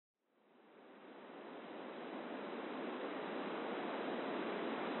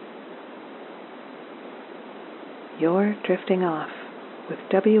You're drifting off with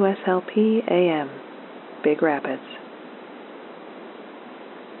WSLP AM, Big Rapids.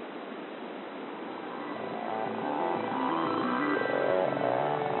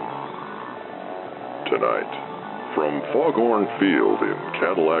 Tonight, from Foghorn Field in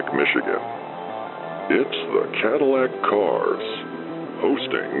Cadillac, Michigan, it's the Cadillac Cars,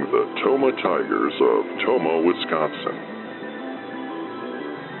 hosting the Tomah Tigers of Tomah, Wisconsin.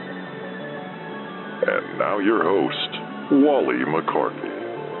 And now your host, Wally McCarthy.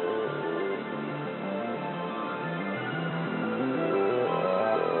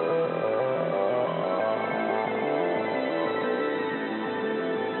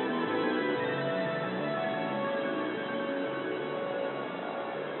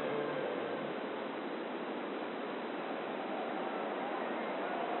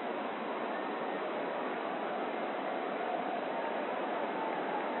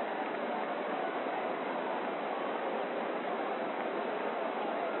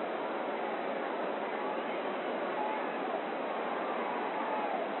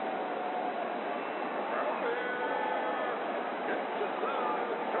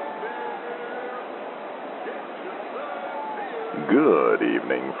 Good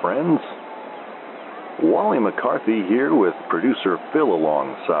evening, friends. Wally McCarthy here with producer Phil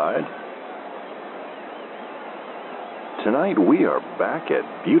alongside. Tonight we are back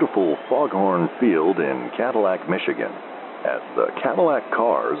at beautiful Foghorn Field in Cadillac, Michigan, as the Cadillac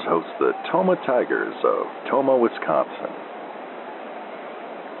Cars host the Tomah Tigers of Tomah, Wisconsin.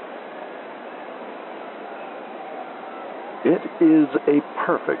 It is a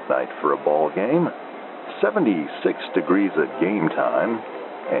perfect night for a ball game. 76 degrees at game time,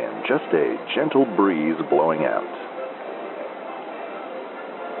 and just a gentle breeze blowing out.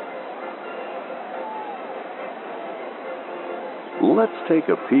 Let's take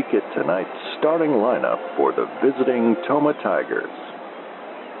a peek at tonight's starting lineup for the visiting Tomah Tigers.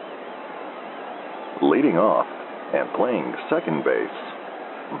 Leading off and playing second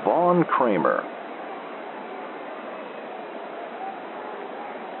base, Vaughn Kramer.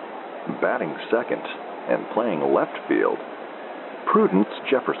 Batting second and playing left field, Prudence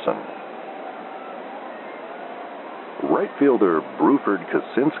Jefferson. Right fielder Bruford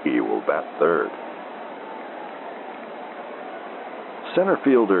Kosinski will bat third. Center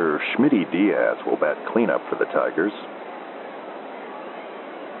fielder Schmitty Diaz will bat cleanup for the Tigers.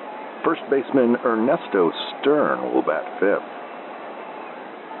 First baseman Ernesto Stern will bat fifth.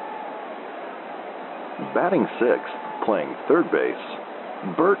 Batting sixth, playing third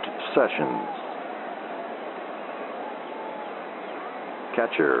base, Bert Sessions.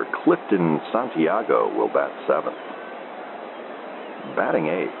 Catcher Clifton Santiago will bat seventh. Batting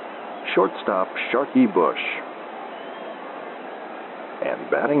eighth, shortstop Sharky Bush. And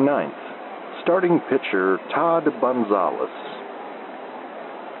batting ninth, starting pitcher Todd Gonzalez.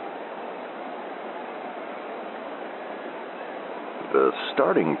 The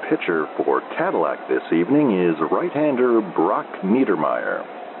starting pitcher for Cadillac this evening is right-hander Brock Niedermeyer.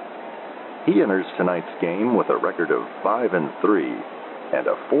 He enters tonight's game with a record of 5-3 and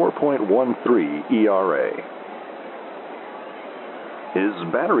a 4.13 ERA.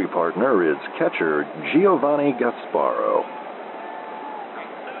 His battery partner is catcher Giovanni Gasparo.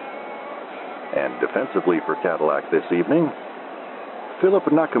 And defensively for Cadillac this evening, Philip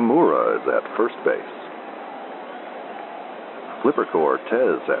Nakamura is at first base. Flipper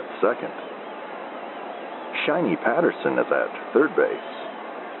Cortez at second. Shiny Patterson is at third base.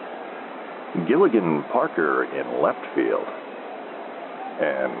 Gilligan Parker in left field.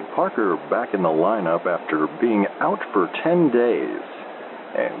 And Parker back in the lineup after being out for 10 days.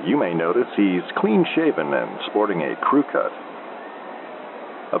 And you may notice he's clean-shaven and sporting a crew cut.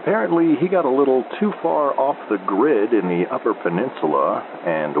 Apparently, he got a little too far off the grid in the Upper Peninsula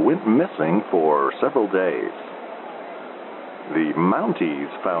and went missing for several days. The Mounties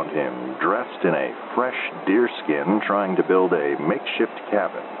found him dressed in a fresh deerskin trying to build a makeshift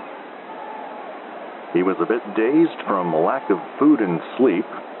cabin. He was a bit dazed from lack of food and sleep,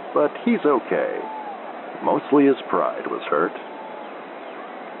 but he's okay. Mostly his pride was hurt.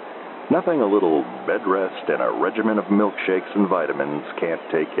 Nothing a little bed rest and a regimen of milkshakes and vitamins can't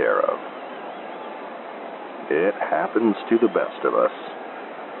take care of. It happens to the best of us.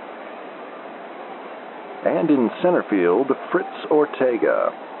 And in center field, Fritz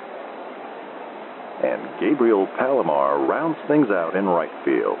Ortega. And Gabriel Palomar rounds things out in right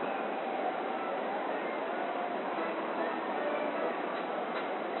field.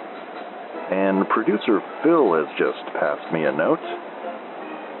 And producer Phil has just passed me a note.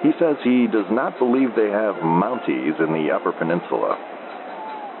 He says he does not believe they have Mounties in the Upper Peninsula.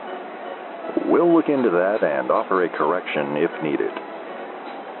 We'll look into that and offer a correction if needed.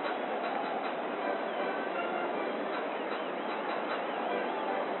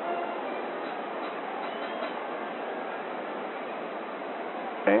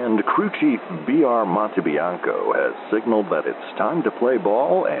 And Crew Chief B.R. Montebianco has signaled that it's time to play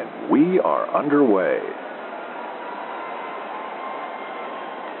ball, and we are underway.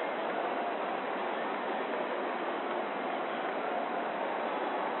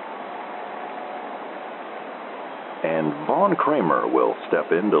 And Vaughn Kramer will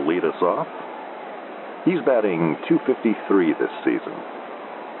step in to lead us off. He's batting .253 this season.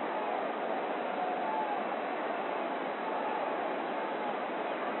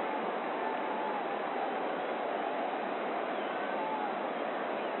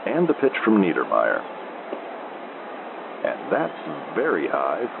 And the pitch from Niedermeyer. And that's very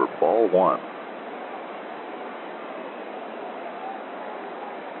high for ball one.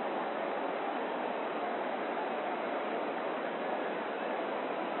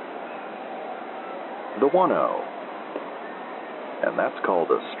 The 1-0. And that's called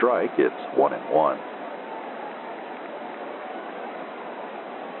a strike. It's 1-1.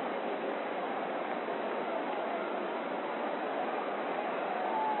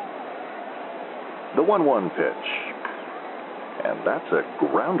 The 1-1 pitch. And that's a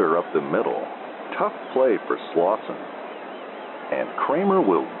grounder up the middle. Tough play for Slauson. And Kramer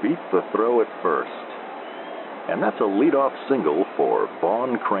will beat the throw at first. And that's a leadoff single for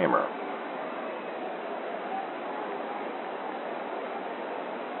Vaughn Kramer.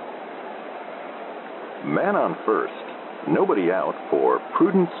 Man on first, nobody out for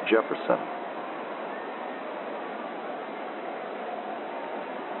Prudence Jefferson.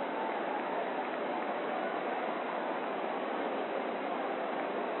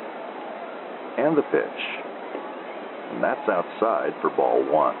 And the pitch. And that's outside for ball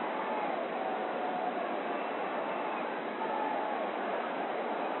one.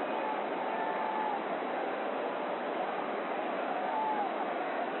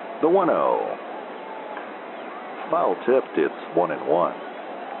 The 1-0. Foul tipped, it's 1-1.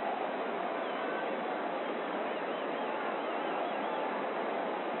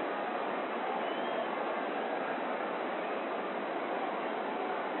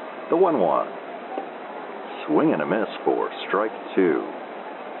 The 1-1. Swing and a miss for strike two.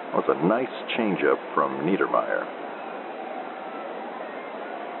 That was a nice changeup from Niedermeyer.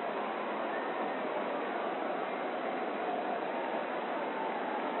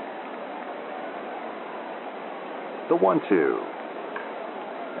 The 1-2.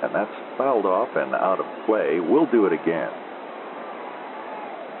 And that's fouled off and out of play. We'll do it again.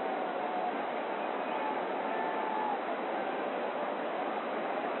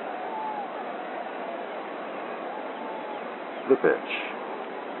 The pitch.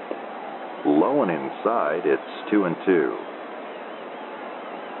 Low and inside, it's 2-2.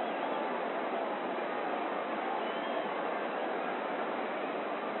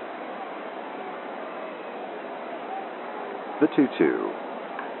 The 2-2.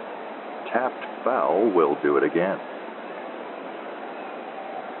 Tapped foul will do it again.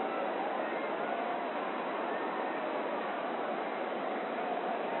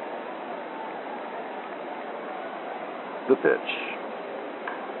 The pitch.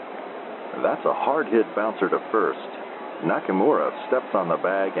 That's a hard hit bouncer to first. Nakamura steps on the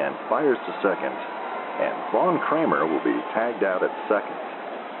bag and fires to second. And Vaughn Kramer will be tagged out at second.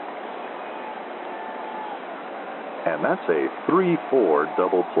 And that's a 3-4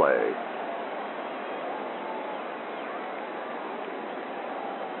 double play.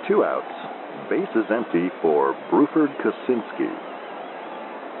 2 outs, bases empty for Bruford Kosinski.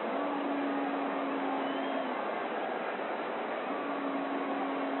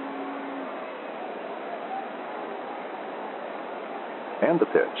 And the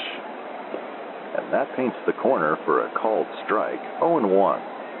pitch. And that paints the corner for a called strike, 0-1.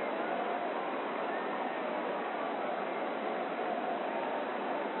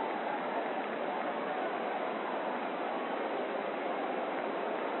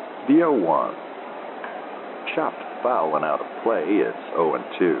 The 0-1. Chopped foul and out of play, it's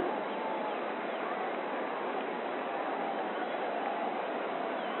 0-2.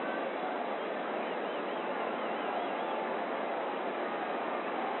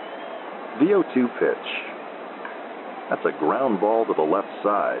 The 0-2 pitch. That's a ground ball to the left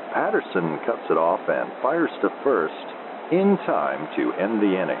side. Patterson cuts it off and fires to first in time to end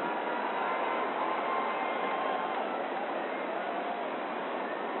the inning.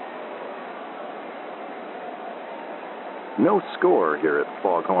 No score here at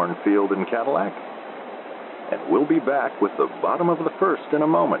Foghorn Field in Cadillac. And we'll be back with the bottom of the first in a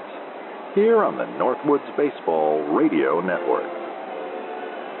moment. here on the Northwoods Baseball Radio Network.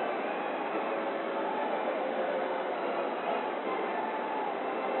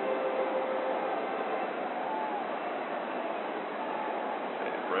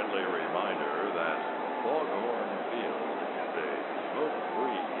 A friendly reminder that Foghorn Field is a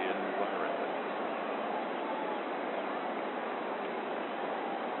smoke-free environment.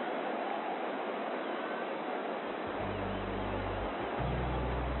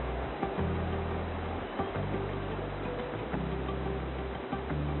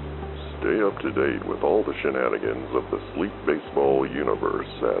 Stay up to date with all the shenanigans of the Sleep Baseball universe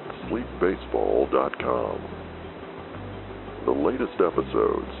at sleepbaseball.com. The latest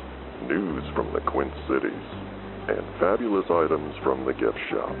episodes, news from the Quint Cities, and fabulous items from the gift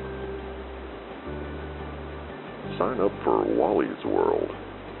shop. Sign up for Wally's World,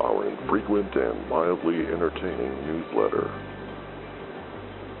 our infrequent and mildly entertaining newsletter.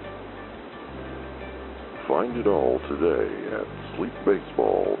 Find it all today at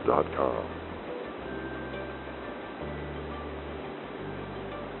sleepbaseball.com.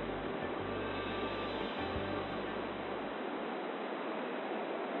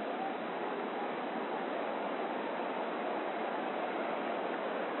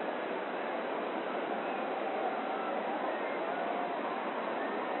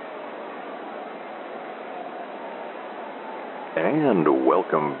 And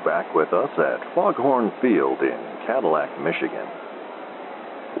welcome back with us at Foghorn Field in Cadillac, Michigan.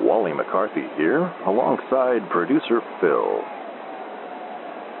 Wally McCarthy here, alongside producer Phil.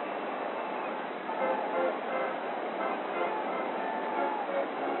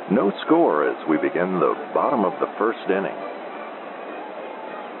 No score as we begin the bottom of the first inning.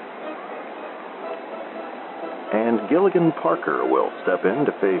 And Gilligan Parker will step in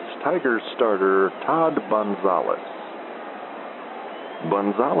to face Tigers starter Todd Gonzalez.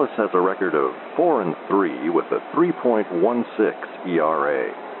 Gonzalez has a record of 4-3 with a 3.16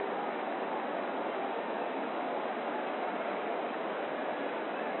 ERA.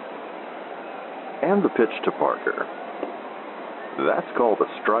 And the pitch to Parker. That's called a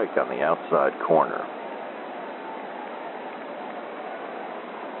strike on the outside corner.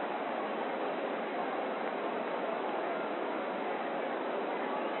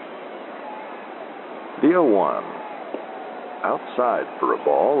 The 0-1. Outside for a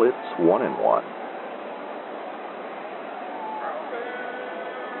ball, it's 1-1.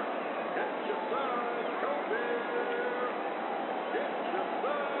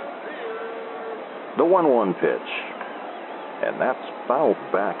 The 1-1 pitch. And that's fouled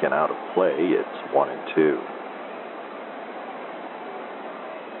back and out of play. It's 1-2.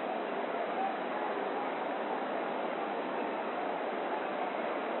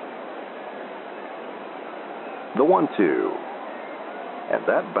 The 1-2. And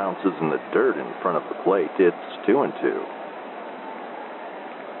that bounces in the dirt in front of the plate. It's 2-2.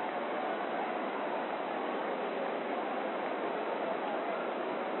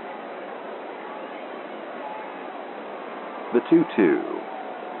 The 2-2.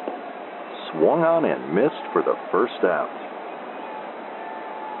 Swung on and missed for the first out.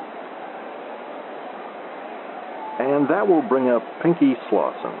 And that will bring up Pinky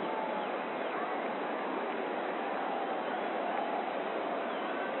Slauson.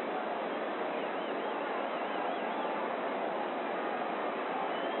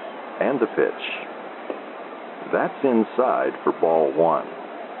 And the pitch. That's inside for ball 1.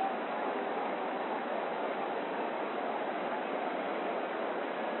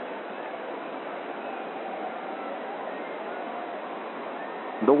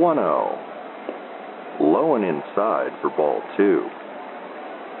 The 1-0. Low and inside for ball 2.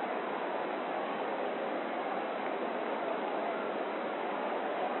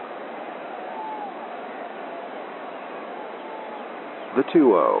 The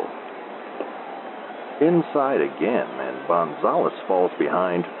 2-0. Inside again, and Gonzalez falls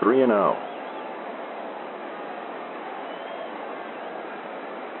behind 3-0.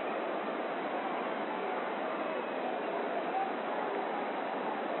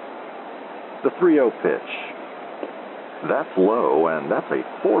 The 3-0 pitch. That's low, and that's a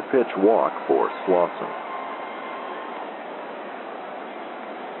 4-pitch walk for Slauson.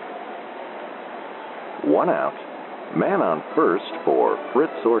 One out. Man on first for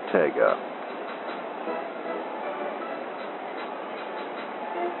Fritz Ortega.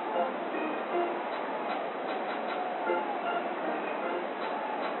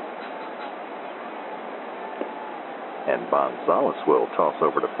 And Gonzalez will toss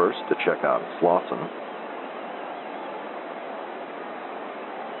over to first to check on Slauson.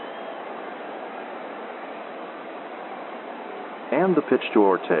 And the pitch to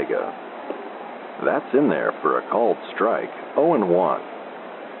Ortega. That's in there for a called strike, 0-1.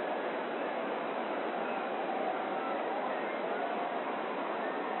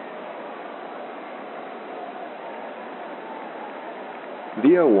 The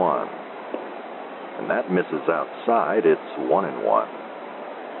 0-1. And that misses outside, it's 1-1.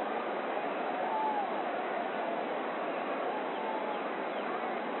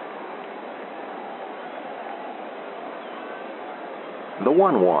 The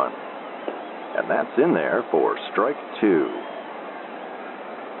 1-1. And that's in there for strike 2.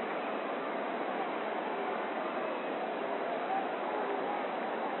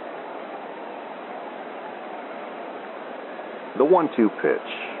 The 1-2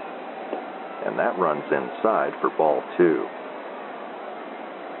 pitch. And that runs inside for ball 2.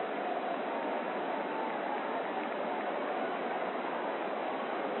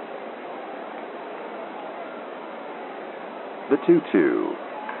 The 2-2.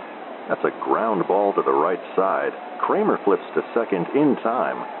 That's a ground ball to the right side. Kramer flips to second in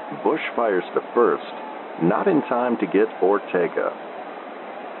time. Bush fires to first, not in time to get Ortega.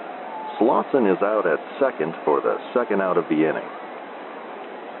 Slauson is out at second for the second out of the inning.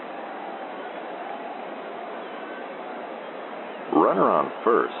 Runner on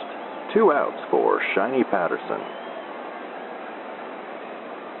first. 2 outs for Shiny Patterson.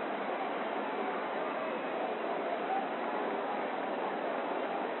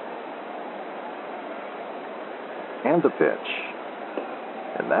 And the pitch.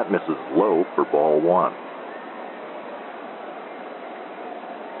 And that misses low for ball 1.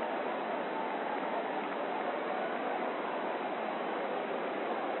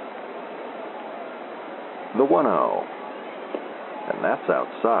 The 1-0. And that's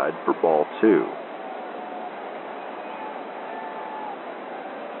outside for ball 2.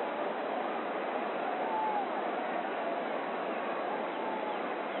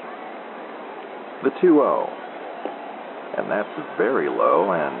 The 2-0. And that's very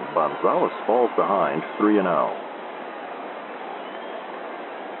low, and Gonzalez falls behind 3-0.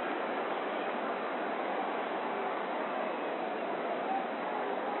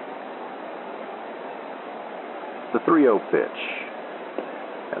 The 3-0 pitch.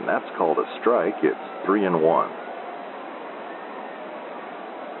 And that's called a strike. It's 3-1.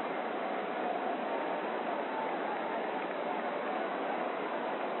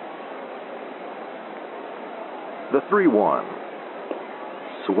 The 3-1.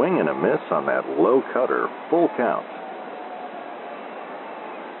 Swing and a miss on that low cutter. Full count.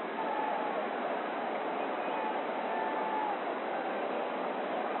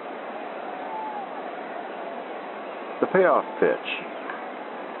 The payoff pitch.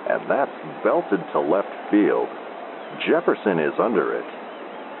 And that's belted to left field. Jefferson is under it.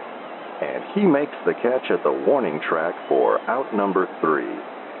 And he makes the catch at the warning track for out number 3.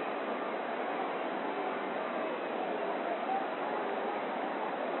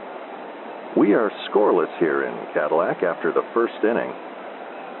 We are scoreless here in Cadillac after the first inning.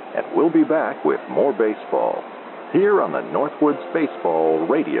 And we'll be back with more baseball here on the Northwoods Baseball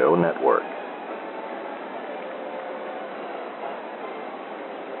Radio Network.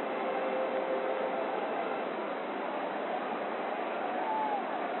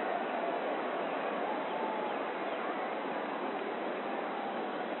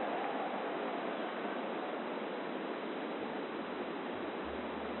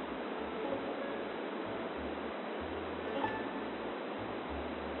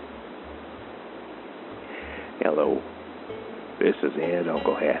 Hello, this is Ed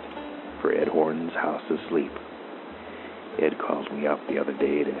Uncle Hat for Ed Horton's House of Sleep. Ed called me up the other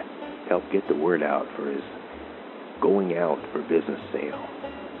day to help get the word out for his going out for business sale.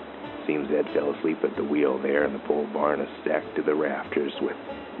 Seems Ed fell asleep at the wheel there, and the pole barn is stacked to the rafters with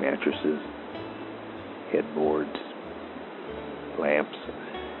mattresses, headboards, lamps,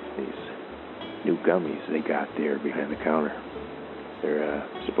 and these new gummies they got there behind the counter. They're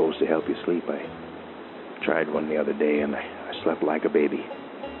supposed to help you sleep. I tried one the other day, and I slept like a baby.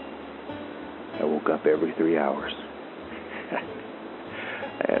 I woke up every 3 hours.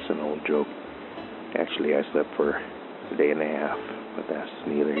 That's an old joke. Actually, I slept for a day and a half, but that's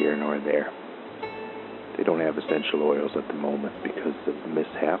neither here nor there. They don't have essential oils at the moment because of the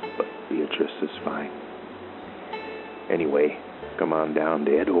mishap, but Beatrice is fine. Anyway, come on down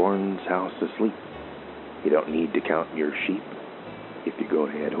to Ed Horton's House of Sleep. You don't need to count your sheep if you go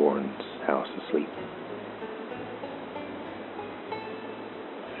to Ed Horton's House of Sleep.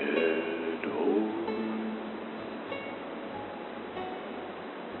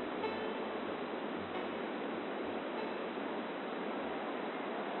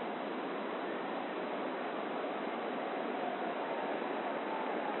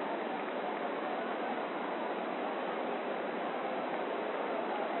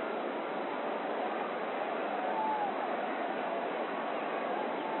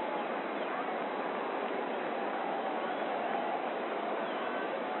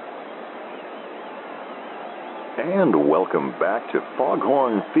 And welcome back to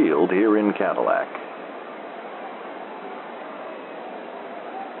Foghorn Field here in Cadillac.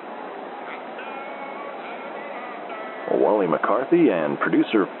 Wally McCarthy and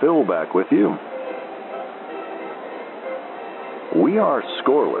producer Phil back with you. We are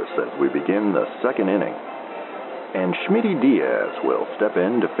scoreless as we begin the second inning, and Schmitty Diaz will step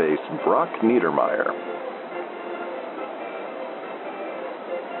in to face Brock Niedermeyer.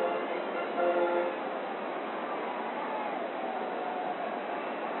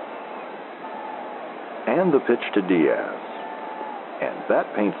 And the pitch to Diaz, and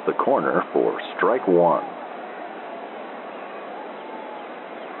that paints the corner for strike one.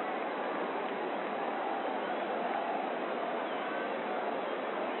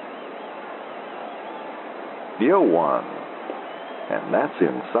 The 0-1, and that's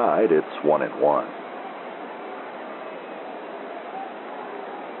inside. It's 1-1.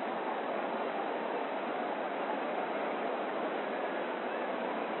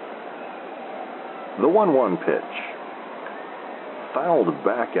 The 1-1 pitch, fouled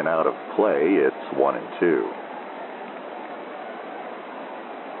back and out of play. It's 1-2.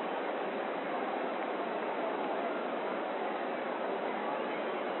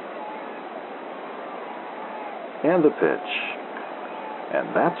 And the pitch,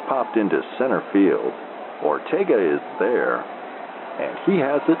 and that's popped into center field. Ortega is there, and he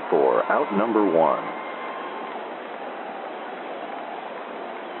has it for out number one.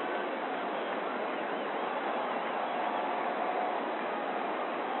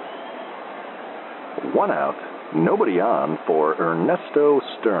 One out, nobody on for Ernesto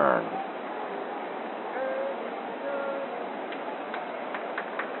Stern.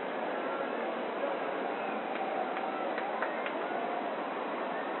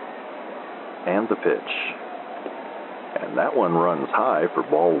 And the pitch, and that one runs high for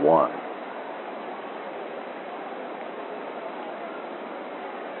ball one.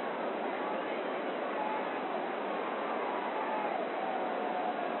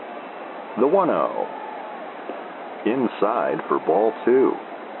 The 1-0, inside for ball two.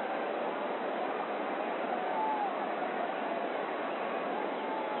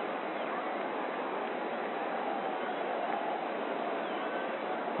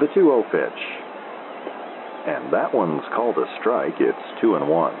 The 2-0 pitch, and that one's called a strike. It's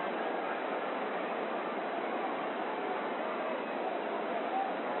 2-1.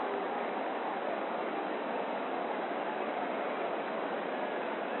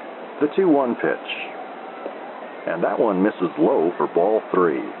 The 2-1 pitch, and that one misses low for ball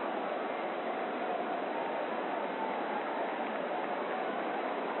three.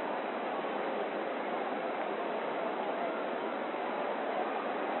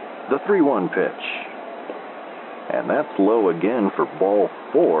 The 3-1 pitch, and that's low again for ball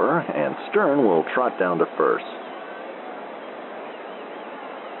four, and Stern will trot down to first.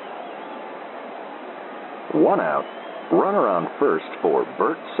 One out, runner on first for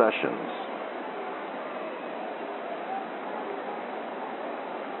Bert Sessions.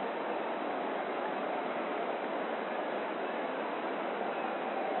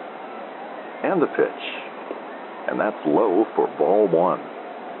 And the pitch, and that's low for ball one.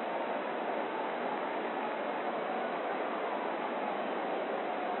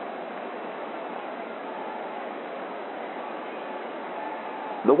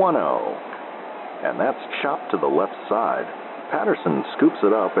 The 1-0, and that's chopped to the left side. Patterson scoops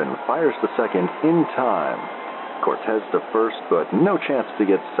it up and fires to second in time. Cortez to first, but no chance to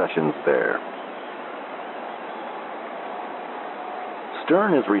get Sessions there.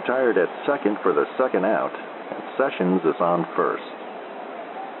 Stern is retired at second for the second out, and Sessions is on first.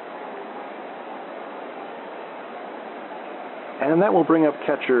 And that will bring up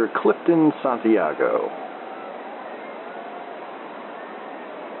catcher Clifton Santiago.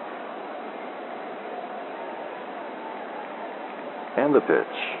 And the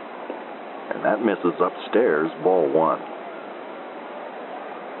pitch, and that misses upstairs, ball one.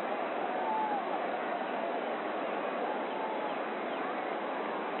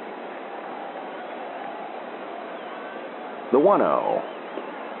 The 1-0,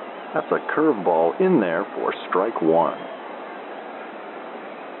 that's a curveball in there for strike one.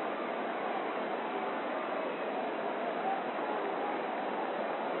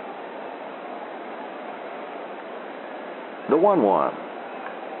 The 1-1,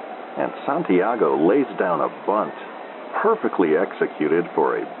 and Santiago lays down a bunt, perfectly executed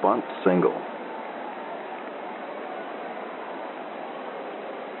for a bunt single.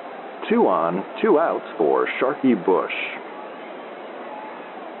 2 on, 2 outs for Sharky Bush.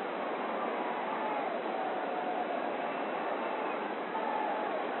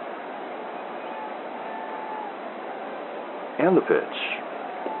 And the pitch.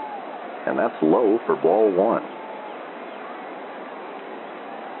 And that's low for ball one.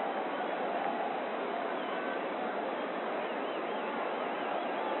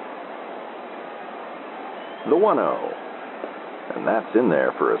 The 1-0. And that's in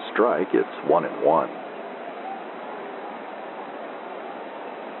there for a strike. It's 1-1.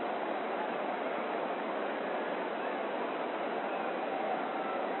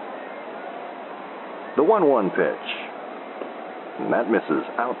 The 1-1 pitch. And that misses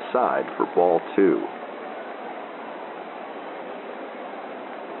outside for ball two.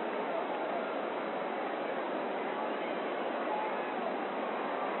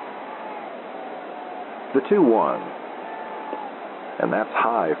 The 2-1. And that's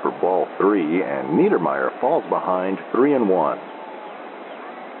high for ball three, and Niedermeyer falls behind 3-1.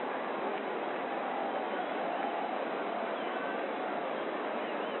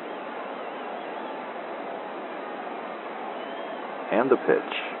 And the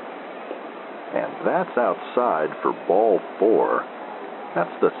pitch. And that's outside for ball four.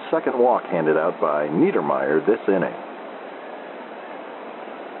 That's the second walk handed out by Niedermeyer this inning.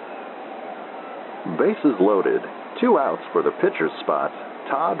 Bases loaded, 2 outs for the pitcher's spot,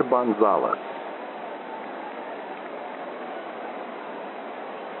 Todd Gonzalez.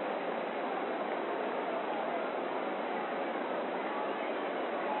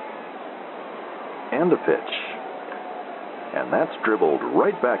 And the pitch. And that's dribbled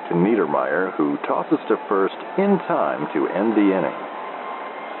right back to Niedermeyer, who tosses to first in time to end the inning.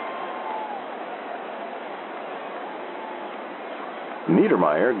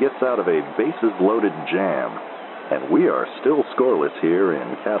 Niedermeyer gets out of a bases-loaded jam, and we are still scoreless here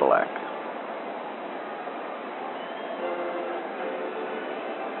in Cadillac.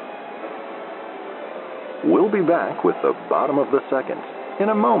 We'll be back with the bottom of the second in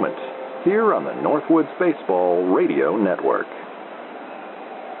a moment here on the Northwoods Baseball Radio Network.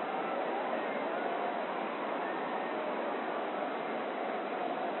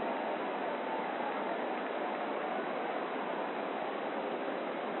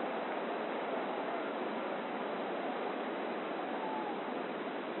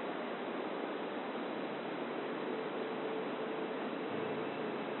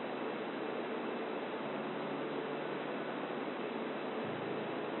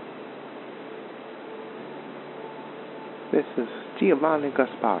 This is Giovanni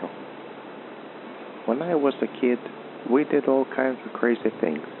Gasparo. When I was a kid, we did all kinds of crazy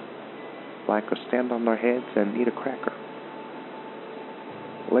things, like stand on our heads and eat a cracker.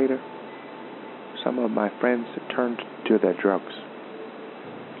 Later, some of my friends turned to their drugs,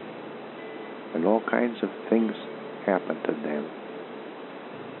 and all kinds of things happened to them.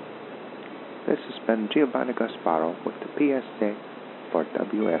 This has been Giovanni Gasparo with the PSA for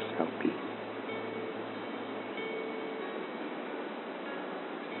WSLP.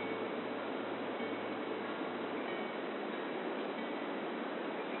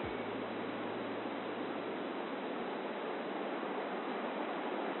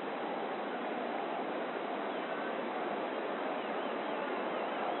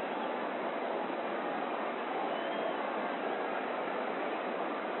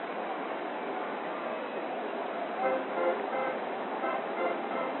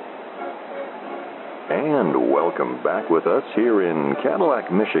 And welcome back with us here in Cadillac,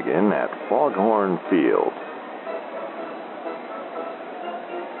 Michigan at Foghorn Field.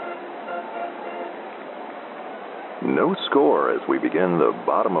 No score as we begin the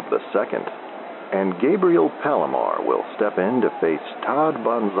bottom of the second, and Gabriel Palomar will step in to face Todd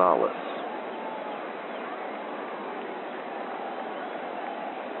Gonzalez.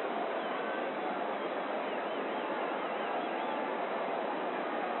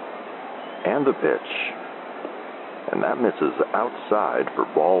 And the pitch. And that misses outside for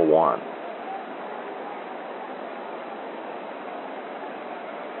ball one.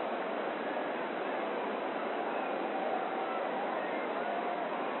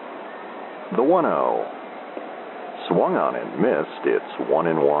 The 1-0. Swung on and missed. It's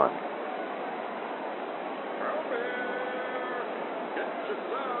 1-1.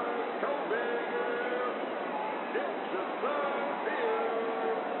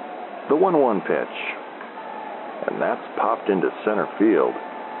 The 1-1 pitch, and that's popped into center field.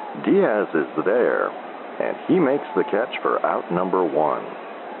 Diaz is there, and he makes the catch for out number one.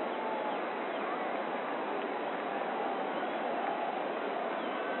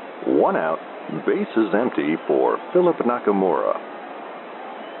 One out, bases empty for Philip Nakamura.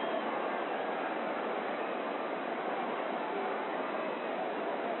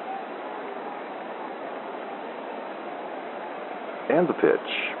 And the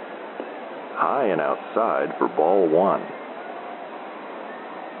pitch. High and outside for ball one.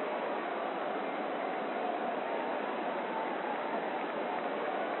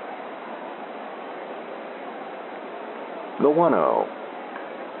 The 1-0.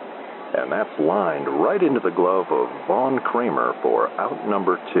 And that's lined right into the glove of Vaughn Kramer for out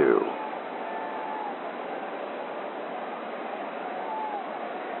number 2.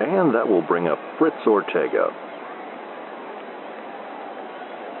 And that will bring up Fritz Ortega.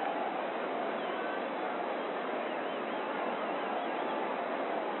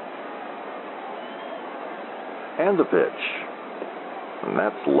 And the pitch. And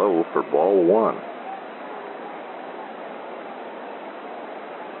that's low for ball 1.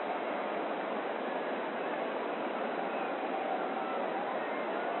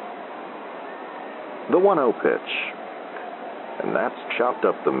 The 1-0 pitch. And that's chopped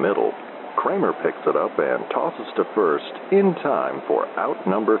up the middle. Kramer picks it up and tosses to first in time for out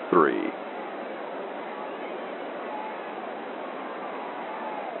number 3.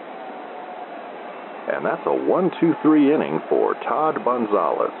 And that's a 1-2-3 inning for Todd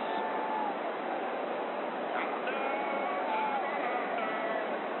Gonzalez.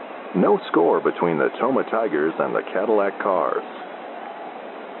 No score between the Tomah Tigers and the Cadillac Cars.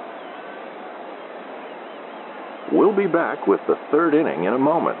 We'll be back with the 3rd inning in a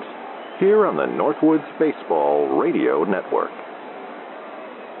moment, here on the Northwoods Baseball Radio Network.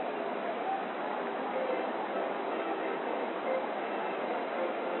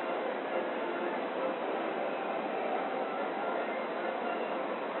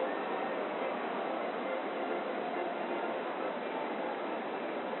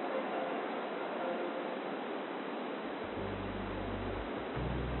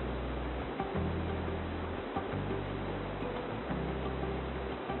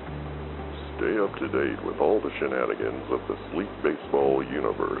 Stay up to date with all the shenanigans of the Sleep Baseball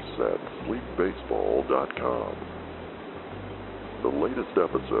universe at sleepbaseball.com. The latest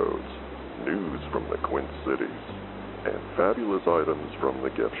episodes, news from the Quint Cities, and fabulous items from the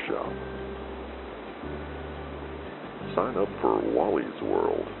gift shop. Sign up for Wally's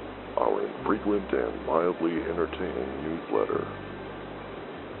World, our infrequent and mildly entertaining newsletter.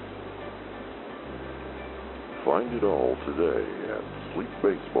 Find it all today at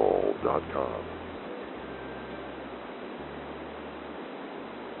sleepbaseball.com.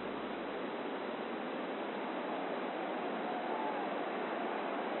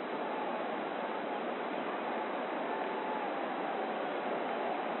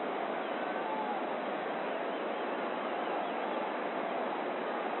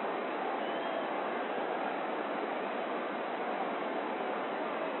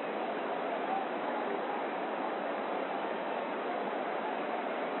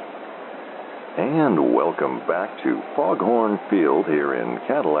 And welcome back to Foghorn Field here in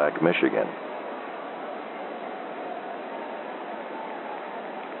Cadillac, Michigan.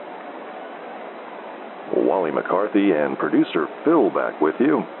 Wally McCarthy and producer Phil back with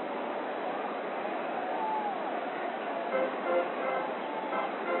you.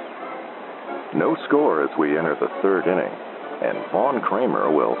 No score as we enter the 3rd inning, and Vaughn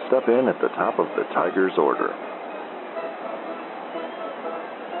Kramer will step in at the top of the Tigers' order.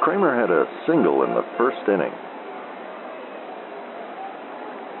 Kramer had a single in the 1st inning.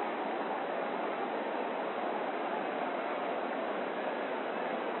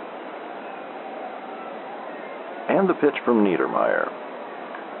 And the pitch from Niedermeyer.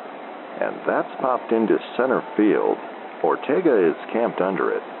 And that's popped into center field. Ortega is camped under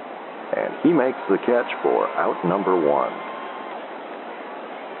it, and he makes the catch for out number 1.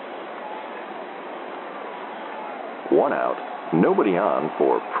 1 out. Nobody on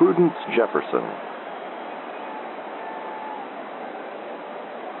for Prudence Jefferson.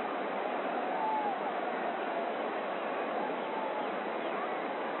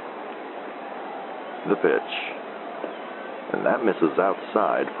 The pitch. And that misses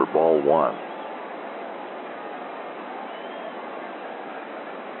outside for ball 1.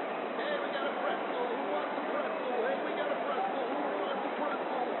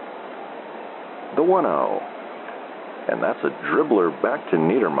 The 1-0. And that's a dribbler back to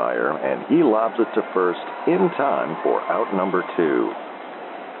Niedermeyer, and he lobs it to first in time for out number 2.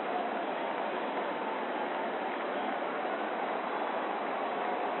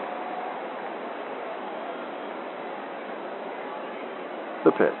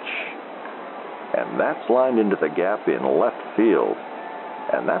 The pitch. And that's lined into the gap in left field.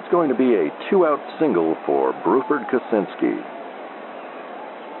 And that's going to be a 2-out single for Bruford Kosinski.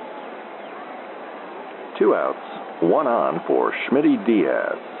 2 outs. 1 on for Schmitty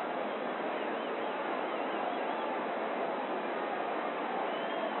Diaz.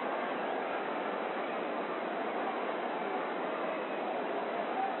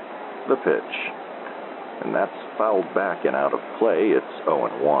 The pitch. And that's fouled back and out of play. It's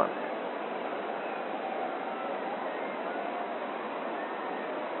 0-1.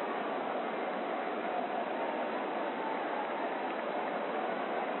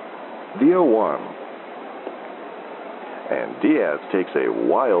 The 0-1. And Diaz takes a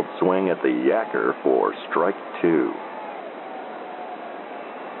wild swing at the yacker for strike 2.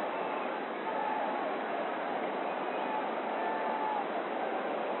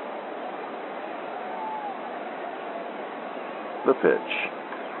 The pitch.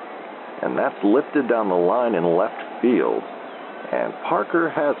 And that's lifted down the line in left field. And Parker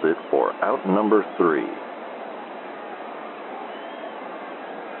has it for out number 3.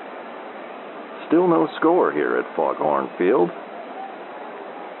 Still no score here at Foghorn Field.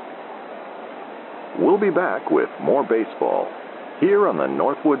 We'll be back with more baseball here on the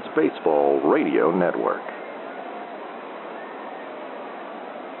Northwoods Baseball Radio Network.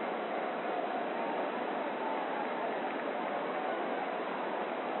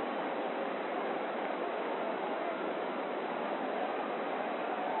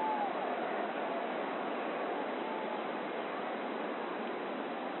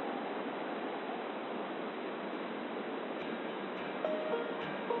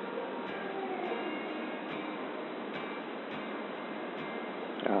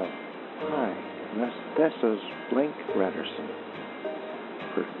 Hi, this is Blink Redderson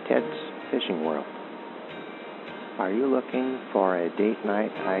for Ted's Fishing World. Are you looking for a date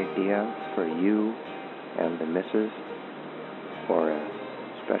night idea for you and the missus, or a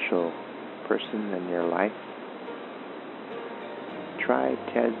special person in your life? Try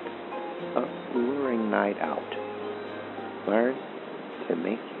Ted's Alluring Night Out. Learn to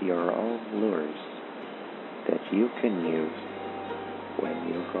make your own lures that you can use when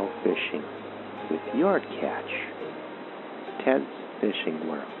you go fishing with your catch. Ted's Fishing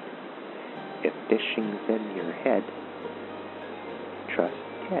World. If fishing's in your head, trust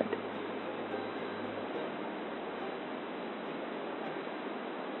Ted.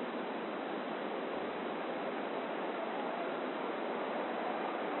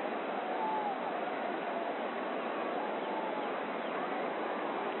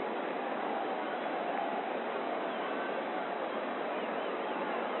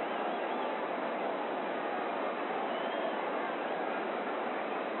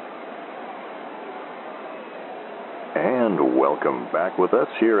 And welcome back with us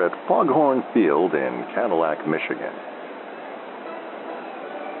here at Foghorn Field in Cadillac, Michigan.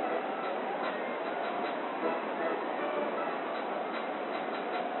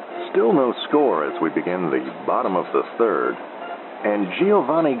 Still no score as we begin the bottom of the third, and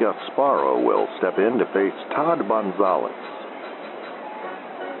Giovanni Gasparo will step in to face Todd Gonzalez.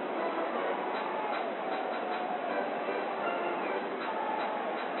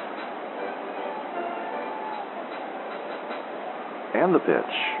 And the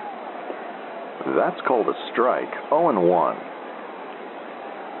pitch. That's called a strike, 0-1.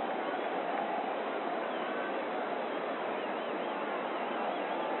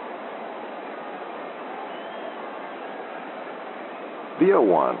 The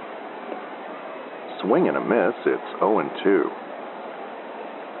 0-1. Swing and a miss, it's 0-2.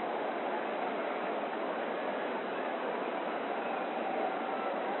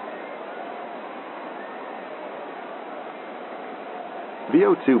 The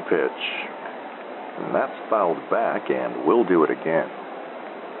 0-2 pitch, and that's fouled back, and we'll do it again.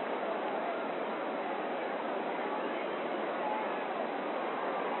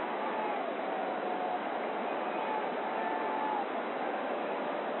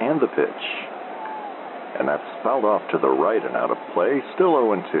 And the pitch, and that's fouled off to the right and out of play, still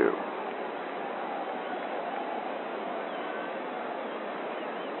 0-2.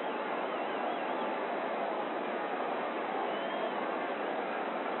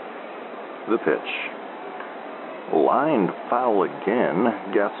 The pitch. Lined foul again.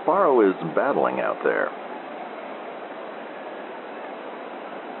 Gasparo is battling out there.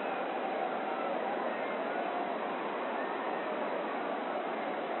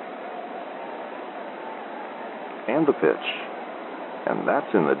 And the pitch. And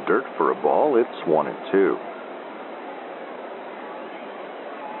that's in the dirt for a ball. It's 1-2.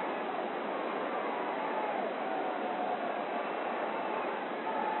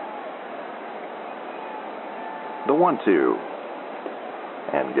 The 1-2.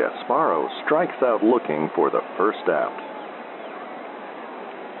 And Gasparo strikes out looking for the first out.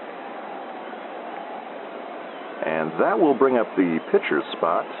 And that will bring up the pitcher's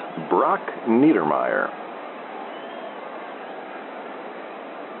spot, Brock Niedermeyer.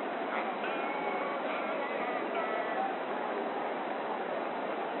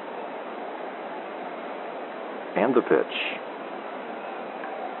 And the pitch.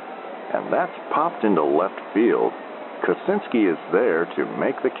 And that's popped into left field. Kosinski is there to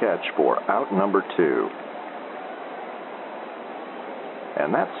make the catch for out number 2.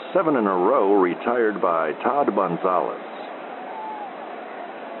 And that's 7 in a row retired by Todd Gonzalez.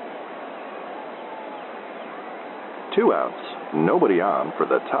 2 outs, nobody on for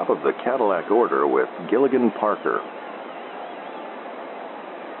the top of the Cadillac order with Gilligan Parker.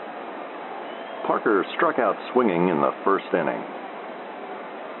 Parker struck out swinging in the first inning.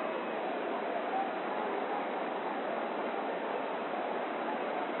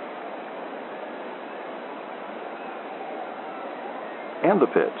 And the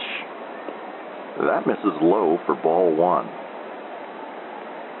pitch. That misses low for ball 1.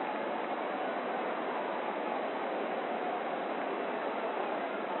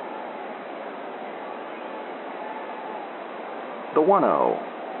 The 1-0.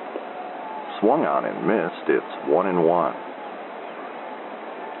 Swung on and missed. It's 1-1.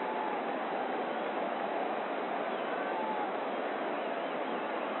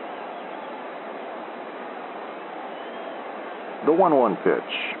 The 1-1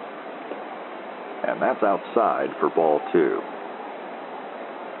 pitch. And that's outside for ball 2.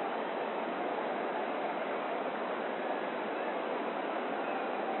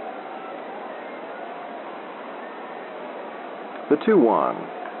 The 2-1.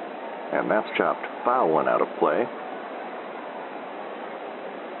 And that's chopped foul and out of play.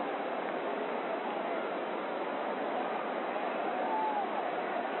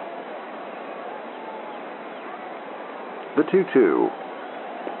 The 2-2.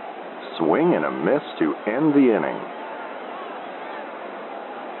 Swing and a miss to end the inning.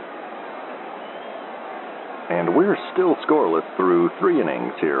 And we're still scoreless through 3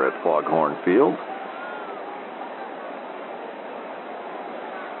 innings here at Foghorn Field.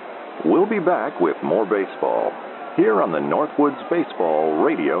 We'll be back with more baseball here on the Northwoods Baseball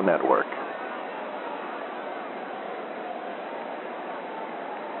Radio Network.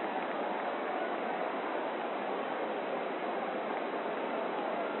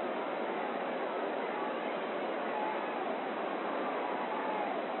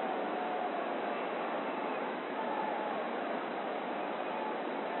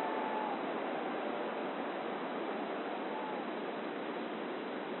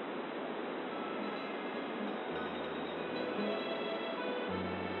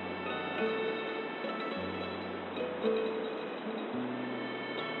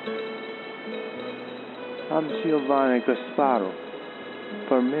 I'm Giovanni Gasparo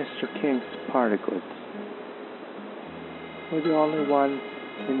for Mr. King's Particles. We're the only one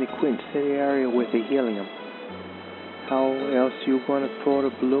in the Queen City area with a helium. How else you gonna float a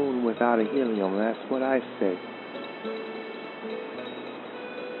balloon without a helium? That's what I say.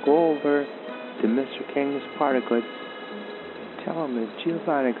 Go over to Mr. King's Particles. Tell him that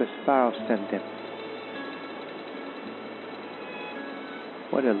Giovanni Gasparo sent them.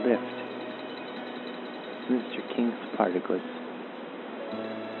 What a lift. Mr. King's Particles.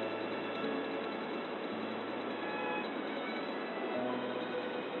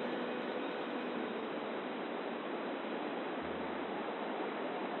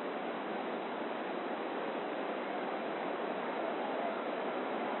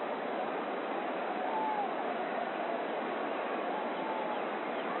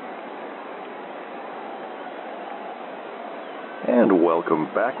 And welcome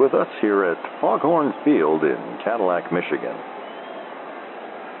back with us here at Foghorn Field in Cadillac, Michigan.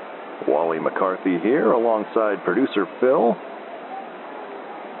 Wally McCarthy here alongside producer Phil.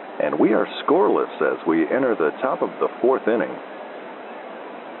 And we are scoreless as we enter the top of the 4th inning.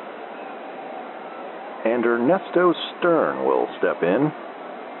 And Ernesto Stern will step in.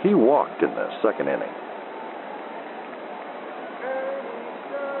 He walked in the 2nd inning.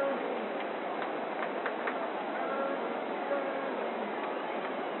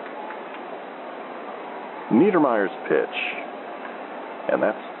 Niedermeyer's pitch, and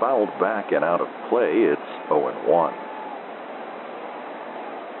that's fouled back and out of play. It's 0-1.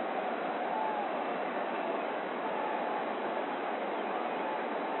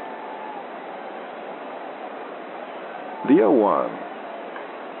 The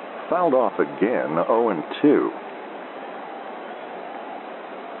 0-1, fouled off again, 0-2.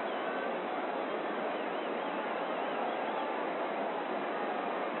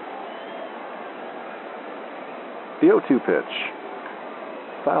 The 0-2 pitch,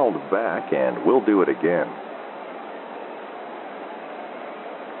 fouled back, and we'll do it again.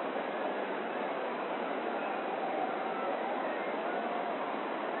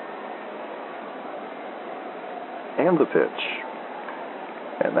 And the pitch,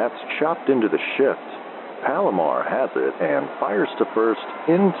 and that's chopped into the shift. Palomar has it and fires to first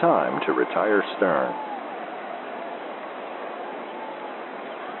in time to retire Stern.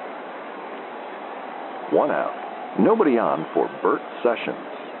 One out. Nobody on for Bert Sessions.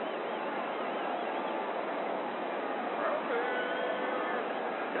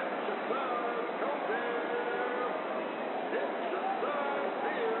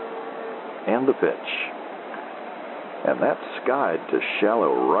 And the pitch. And that's skied to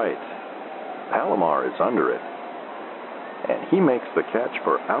shallow right. Palomar is under it. And he makes the catch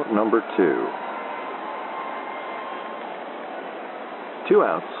for out number 2. 2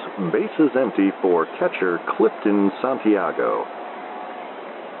 outs, bases empty for catcher Clifton Santiago.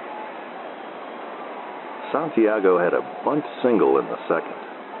 Santiago had a bunt single in the second.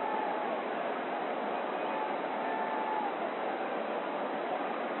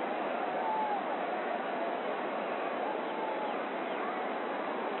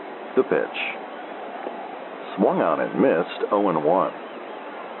 The pitch. Swung on and missed, 0-1.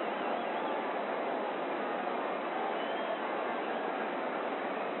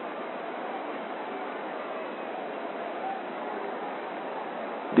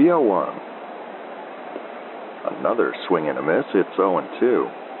 The 0-1. Another swing and a miss, it's 0-2.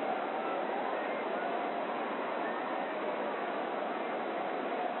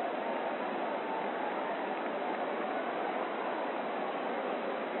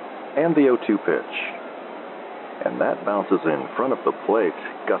 And the 0-2 pitch. And that bounces in front of the plate.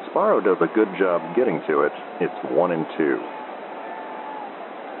 Gasparo does a good job getting to it. It's 1-2.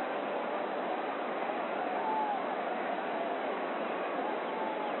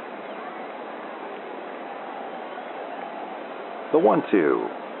 The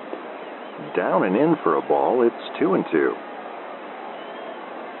 1-2. Down and in for a ball. It's 2-2.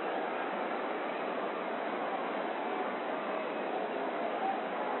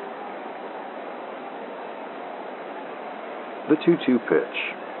 The 2-2 pitch.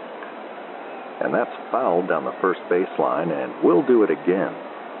 And that's fouled down the first baseline, and we'll do it again.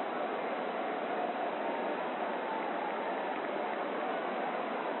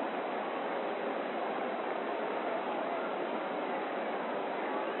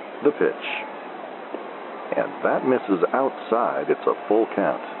 The pitch. And that misses outside. It's a full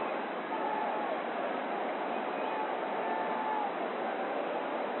count.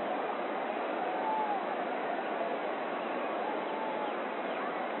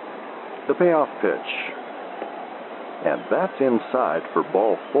 The payoff pitch. And that's inside for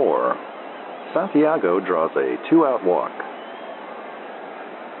ball 4. Santiago draws a 2-out walk.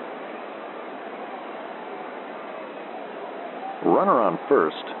 Runner on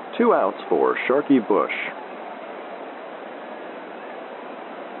first, 2 outs for Sharky Bush.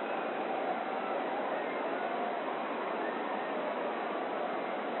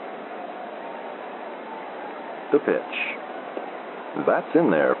 The pitch. That's in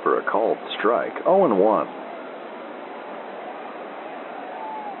there for a called strike, 0-1.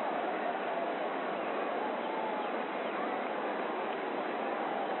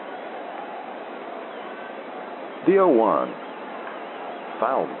 The 0-1.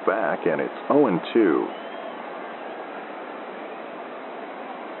 Fouled back, and it's 0-2.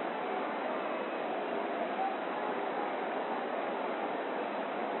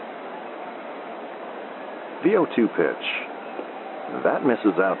 The 0-2 pitch. That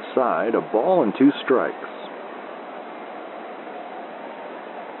misses outside, a ball and 2 strikes.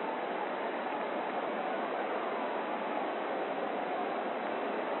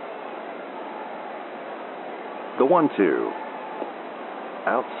 The 1-2.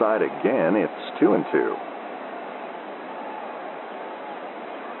 Outside again, it's 2-2.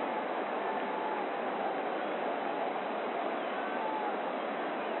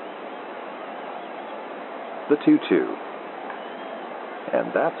 The 2-2. And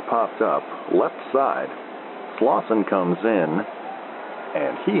that's popped up left side. Slauson comes in,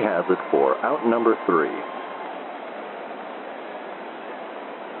 and he has it for out number 3.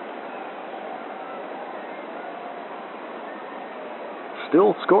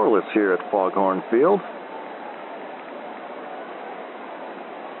 Still scoreless here at Foghorn Field.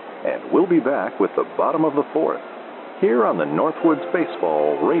 And we'll be back with the bottom of the 4th here on the Northwoods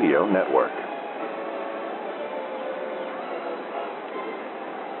Baseball Radio Network.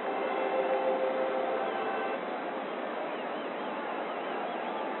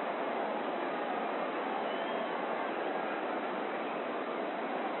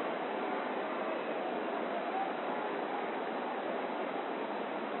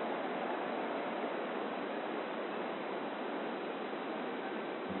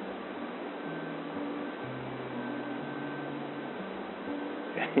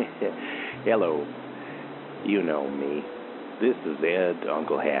 Hello. You know me. This is Ed,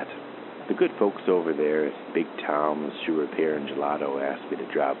 Uncle Hat. The good folks over there at Big Tom's Shoe Repair and Gelato asked me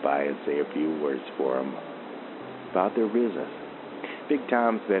to drop by and say a few words for them. about their business. Big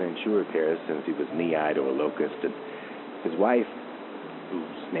Tom's been in shoe repairs since he was knee-high to a locust, and his wife,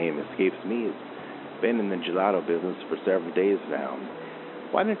 whose name escapes me, has been in the gelato business for several days now.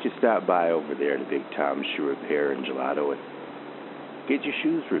 Why don't you stop by over there to Big Tom's Shoe Repair and Gelato and get your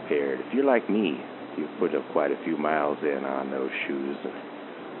shoes repaired? If you're like me, you've put up quite a few miles in on those shoes. And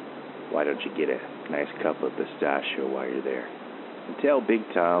why don't you get a nice cup of pistachio while you're there? And tell Big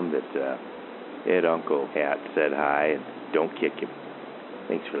Tom that Ed Uncle Hat said hi, and don't kick him.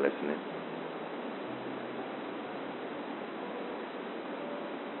 Thanks for listening.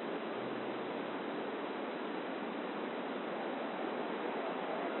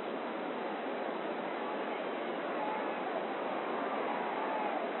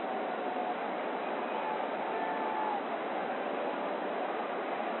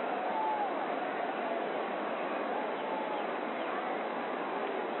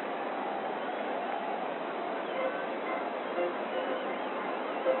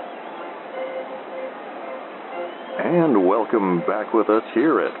 And welcome back with us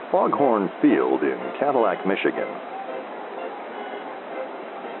here at Foghorn Field in Cadillac, Michigan.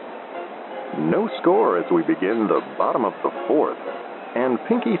 No score as we begin the bottom of the fourth, and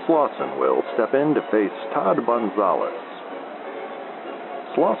Pinky Slauson will step in to face Todd Gonzalez.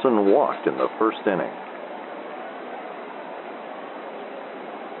 Slauson walked in the first inning.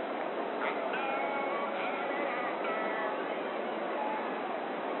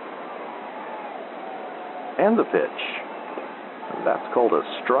 And the pitch. That's called a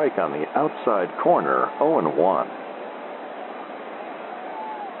strike on the outside corner, 0-1.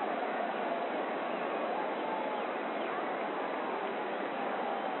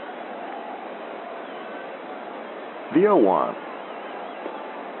 The 0-1.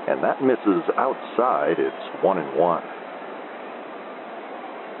 And that misses outside. It's 1-1.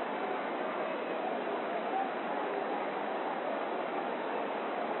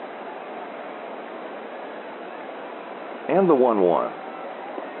 And the 1-1.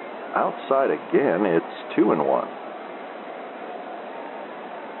 Outside again, it's 2-1.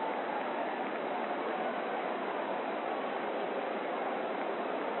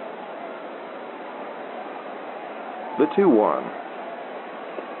 The 2-1.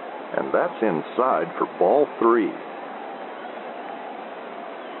 And that's inside for ball 3.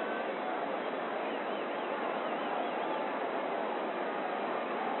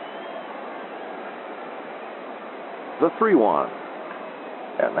 The 3-1,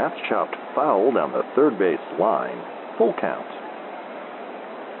 and that's chopped foul down the third base line. Full count.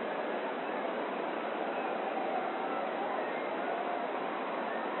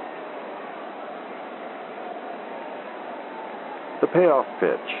 The payoff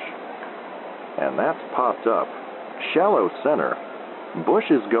pitch, and that's popped up. Shallow center. Bush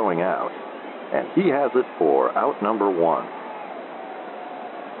is going out, and he has it for out number 1.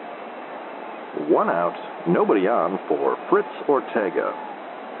 1 out, nobody on for Fritz Ortega.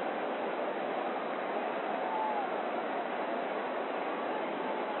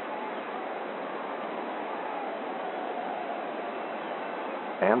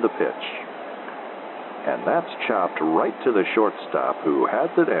 And the pitch. And that's chopped right to the shortstop, who has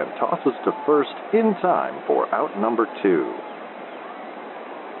it and tosses to first in time for out number 2.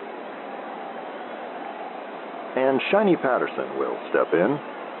 And Shiny Patterson will step in.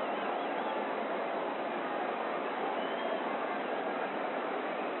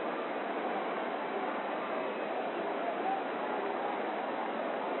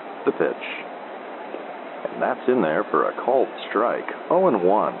 The pitch. And that's in there for a called strike.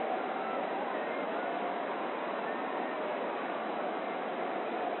 0-1.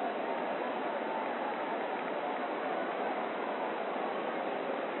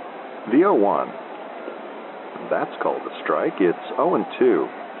 The 0-1. That's called a strike. It's 0-2.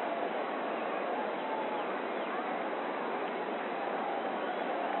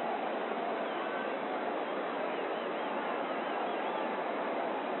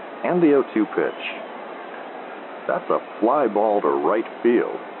 And the 0-2 pitch. That's a fly ball to right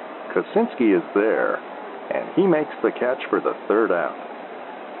field. Kosinski is there, and he makes the catch for the third out.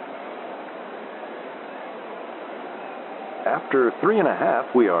 After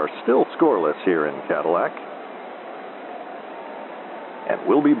 3.5, we are still scoreless here in Cadillac. And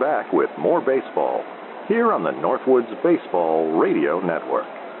we'll be back with more baseball here on the Northwoods Baseball Radio Network.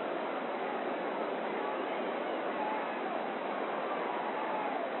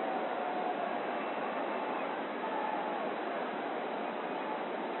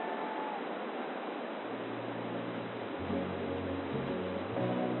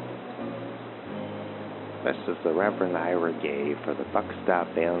 This is the Reverend Ira Gay for the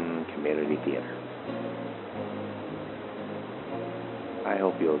Buckstop Inn Community Theater.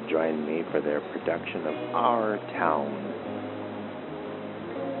 hope you'll join me for their production of Our Town.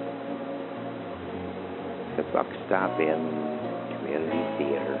 The Buck Stop Inn Community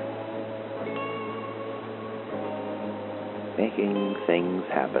Theater. Making things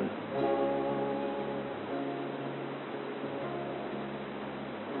happen.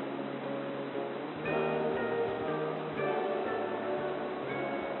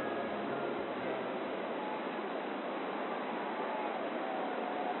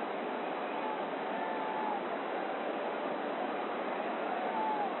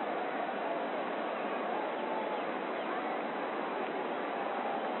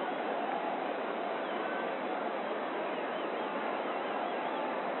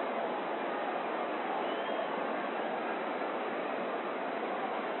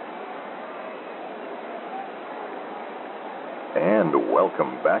 And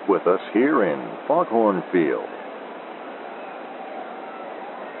welcome back with us here in Foghorn Field.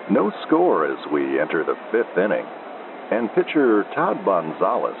 No score as we enter the 5th inning, and pitcher Todd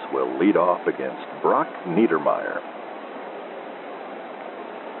Gonzalez will lead off against Brock Niedermeyer.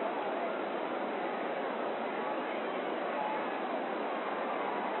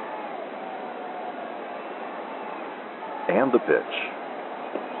 And the pitch.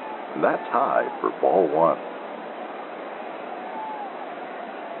 That's high for ball 1.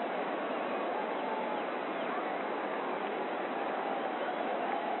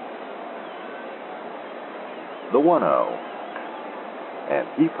 The 1-0, and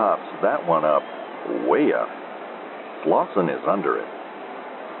he pops that one up way up. Slauson is under it,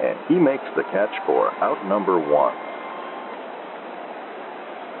 and he makes the catch for out number 1.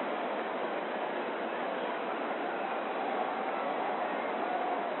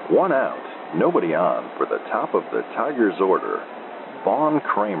 One out, nobody on for the top of the Tigers' order, Vaughn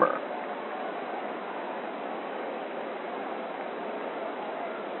Kramer.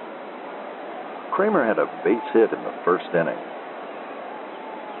 Kramer had a base hit in the 1st inning.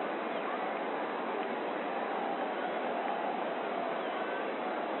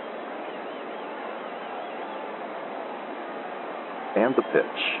 And the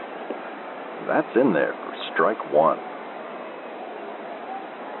pitch. That's in there for strike 1.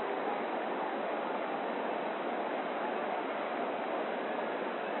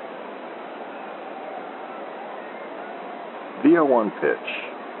 The 0-1 pitch.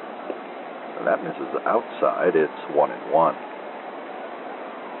 That misses outside. It's 1-1.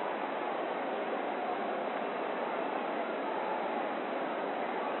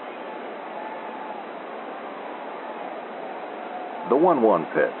 The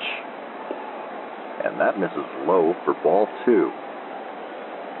 1-1 pitch. And that misses low for ball 2.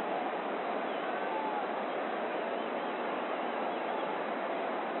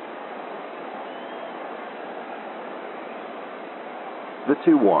 The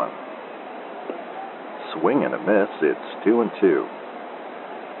 2-1. Swing and a miss, it's 2-2.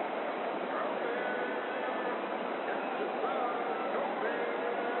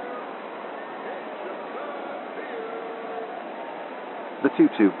 The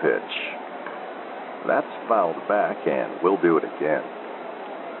 2-2 pitch. That's fouled back, and we'll do it again.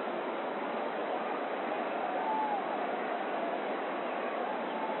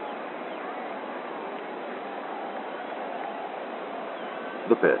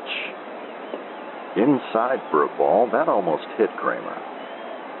 The pitch. Inside for a ball, that almost hit Kramer.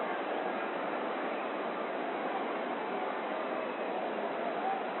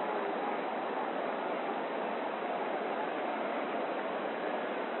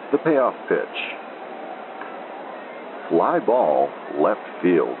 The payoff pitch. Fly ball, left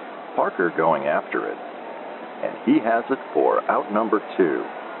field. Parker going after it. And he has it for out number 2.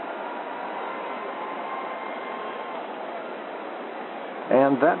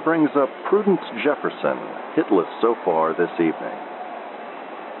 And that brings up Prudence Jefferson, hitless so far this evening.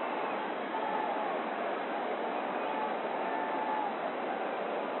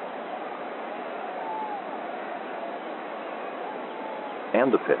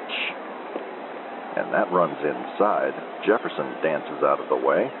 And the pitch. And that runs inside. Jefferson dances out of the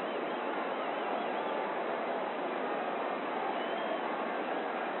way.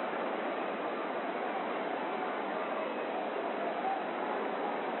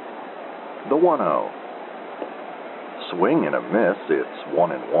 The 1-0. Swing and a miss, it's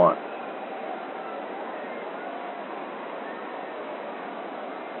 1-1.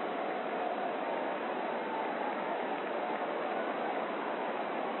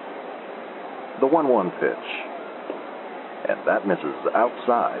 The 1-1 pitch. And that misses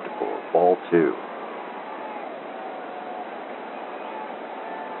outside for ball 2.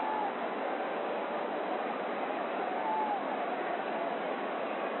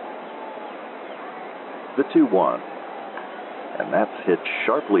 The 2-1. And that's hit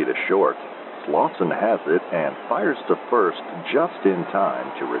sharply to short. Slauson has it and fires to first just in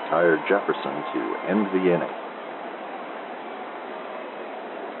time to retire Jefferson to end the inning.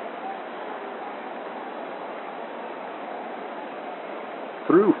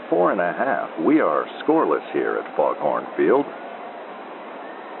 Through 4 1/2, we are scoreless here at Foghorn Field.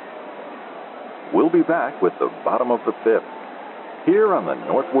 We'll be back with the bottom of the 5th, here on the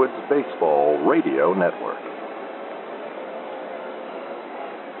Northwoods Baseball Radio Network.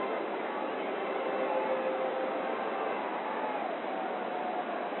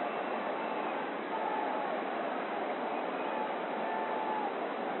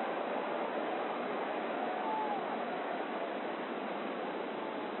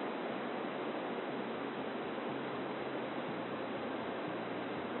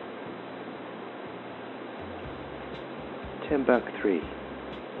 $10.3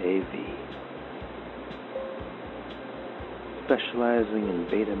 AV. Specializing in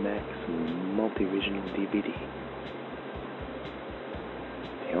Betamax and multi-regional DVD.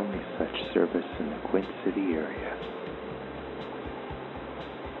 The only such service in the Quint City area.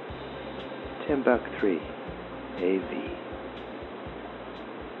 $10.3 AV.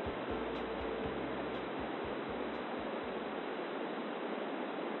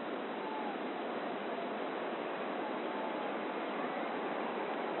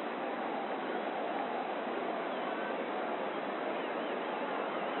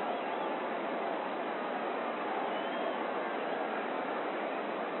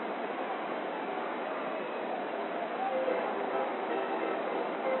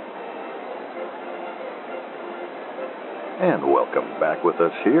 And welcome back with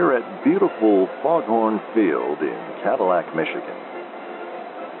us here at beautiful Foghorn Field in Cadillac, Michigan.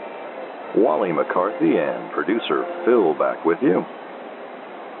 Wally McCarthy and producer Phil back with you.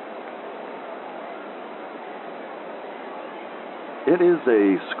 It is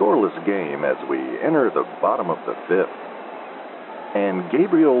a scoreless game as we enter the bottom of the 5th. And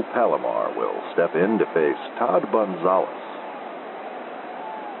Gabriel Palomar will step in to face Todd Gonzalez.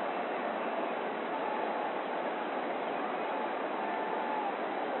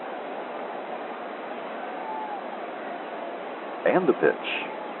 And the pitch.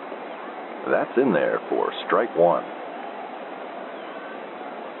 That's in there for strike 1.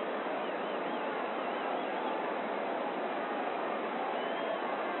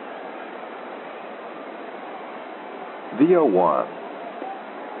 The 0-1.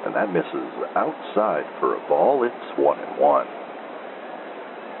 And that misses outside for a ball. It's 1-1.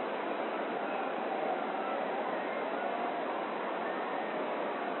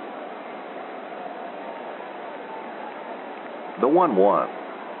 The 1-1,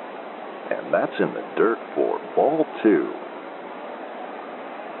 and that's in the dirt for ball 2.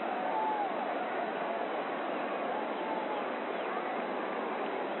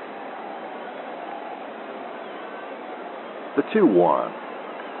 The 2-1,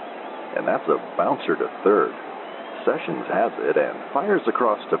 and that's a bouncer to third. Sessions has it and fires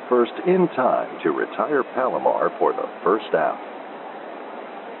across to first in time to retire Palomar for the first out.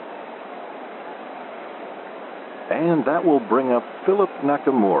 And that will bring up Philip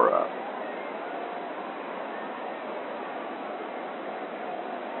Nakamura.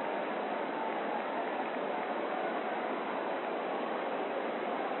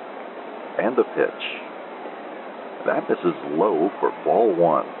 And the pitch. That misses low for ball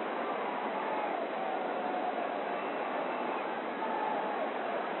 1.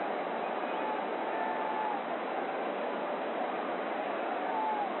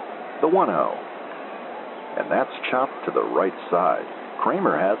 The 1-0. And that's chopped to the right side.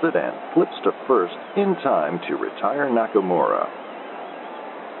 Kramer has it and flips to first in time to retire Nakamura.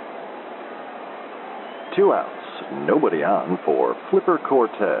 2 outs, nobody on for Flipper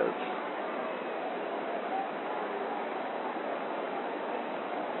Cortez.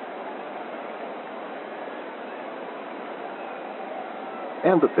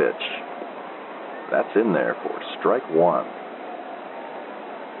 And the pitch. That's in there for strike 1.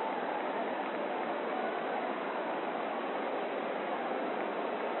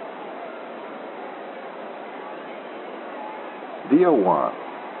 The 0-1.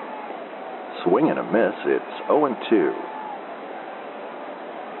 Swing and a miss, it's 0-2.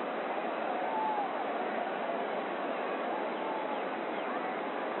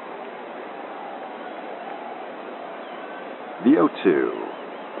 The 0-2.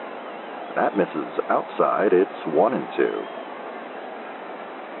 That misses outside, it's 1-2.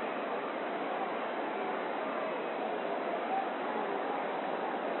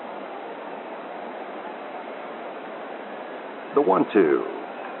 The 1-2.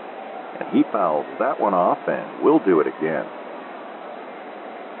 and he fouls that one off, and we'll do it again.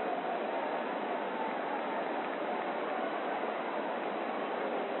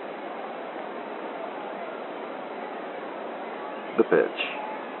 The pitch.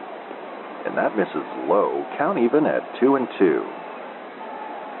 And that misses low, count even at 2-2.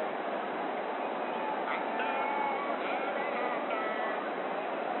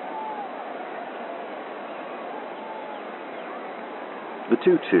 The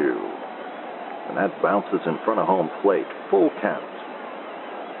 2-2. And that bounces in front of home plate, full count.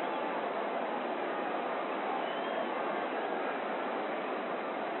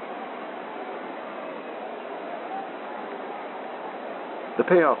 The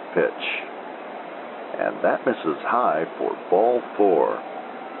payoff pitch, and that misses high for ball 4.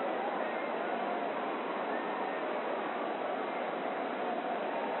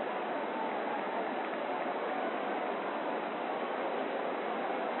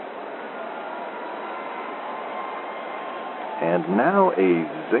 And now a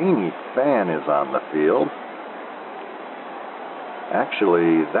zany fan is on the field.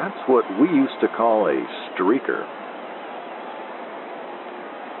 Actually, that's what we used to call a streaker.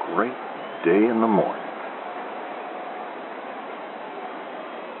 Great day in the morning.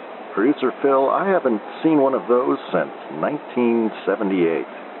 Producer Phil, I haven't seen one of those since 1978.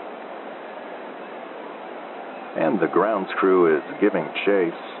 And the grounds crew is giving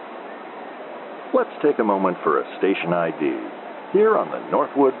chase. Let's take a moment for a station ID here on the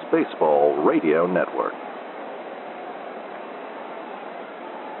Northwoods Baseball Radio Network.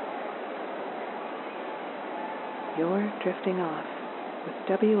 You're drifting off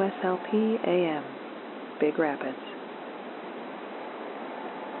with WSLP AM, Big Rapids.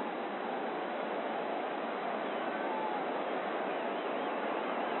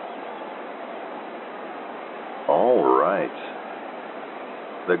 All right.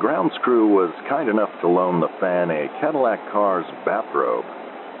 The grounds crew was kind enough to loan the fan a Cadillac car's bathrobe.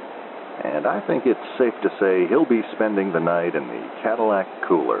 And I think it's safe to say he'll be spending the night in the Cadillac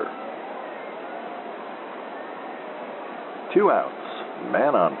cooler. 2 outs.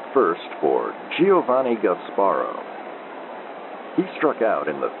 Man on first for Giovanni Gasparo. He struck out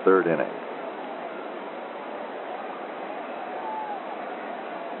in the 3rd inning.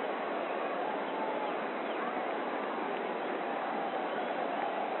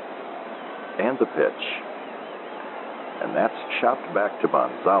 And the pitch. And that's chopped back to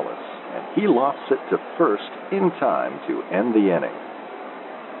Gonzalez, and he lofts it to first in time to end the inning.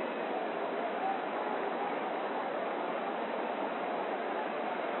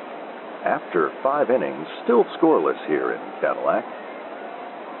 After 5 innings, still scoreless here in Cadillac.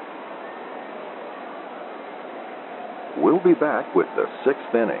 We'll be back with the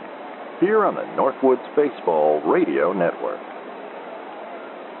 6th inning here on the Northwoods Baseball Radio Network.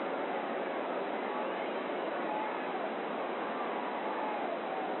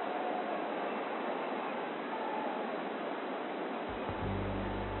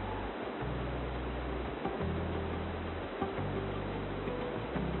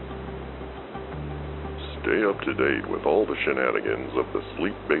 Stay up to date with all the shenanigans of the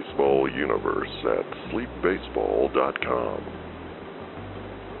Sleep Baseball universe at sleepbaseball.com.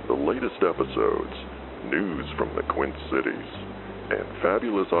 The latest episodes, news from the Quint Cities, and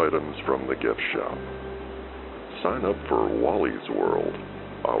fabulous items from the gift shop. Sign up for Wally's World,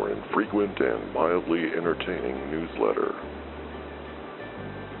 our infrequent and mildly entertaining newsletter.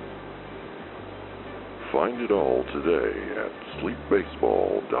 Find it all today at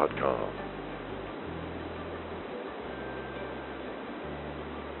sleepbaseball.com.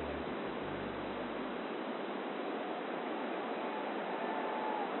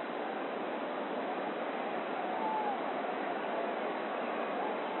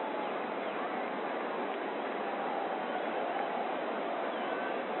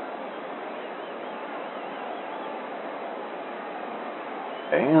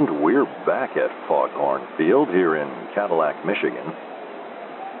 And we're back at Foghorn Field here in Cadillac, Michigan.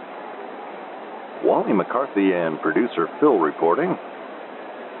 Wally McCarthy and producer Phil reporting.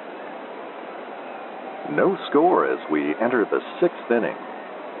 No score as we enter the 6th inning,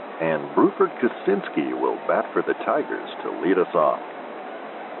 and Bruford Kosinski will bat for the Tigers to lead us off.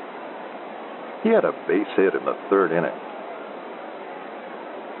 He had a base hit in the 3rd inning.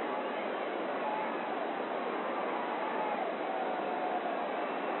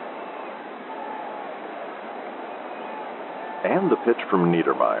 And the pitch from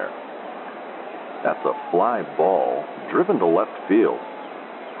Niedermeyer. That's a fly ball driven to left field.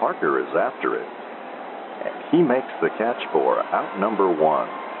 Parker is after it, and he makes the catch for out number 1.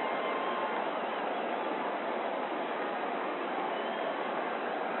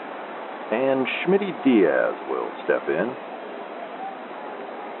 and Schmitty Diaz will step in.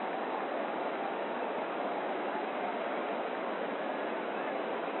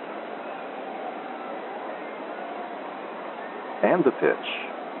 And the pitch.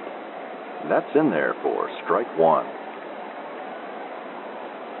 That's in there for strike one.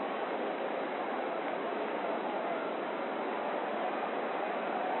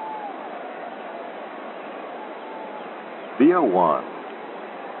 The 0-1.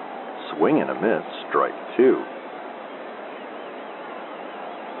 Swing and a miss, strike two.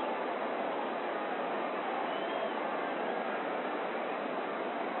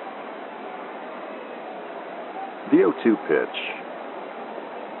 The 0-2 pitch.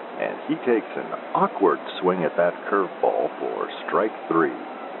 And he takes an awkward swing at that curveball for strike three.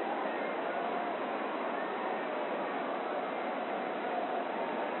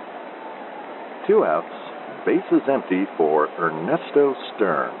 Two outs, bases empty for Ernesto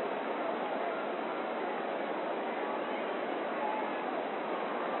Stern.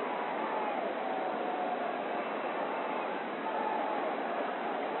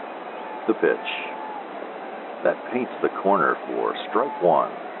 The pitch. That paints the corner for strike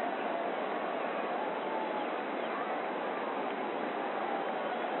one.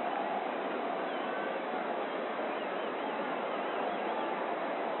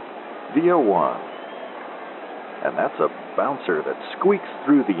 The 0-1. And that's a bouncer that squeaks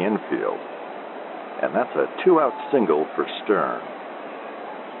through the infield. And that's a two-out single for Stern.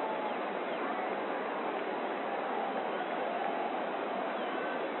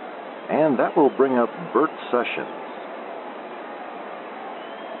 And that will bring up Bert Sessions.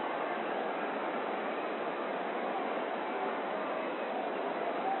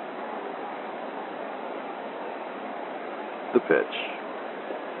 The pitch.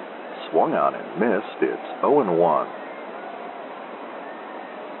 Swung on and missed. It's 0-1.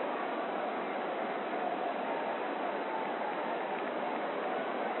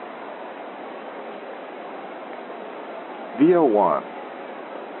 The 0-1.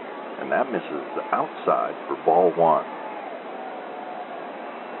 And that misses outside for ball one.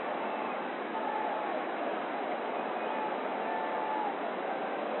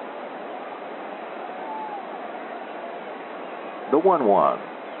 The 1-1.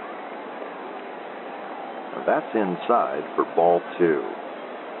 That's inside for ball two.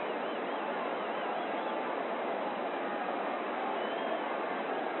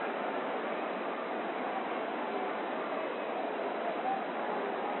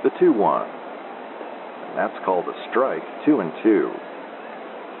 The 2-1. And that's called a strike, 2-2.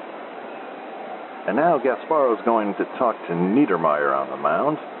 And now Gasparo's going to talk to Niedermeyer on the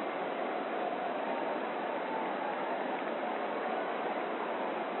mound.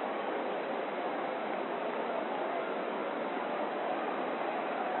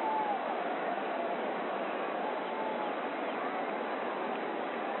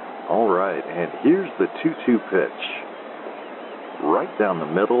 All right, and here's the 2-2 pitch. Right down the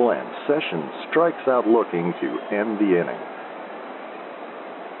middle, and Sessions strikes out looking to end the inning.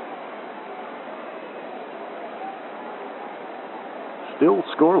 Still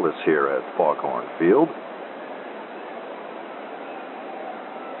scoreless here at Foghorn Field.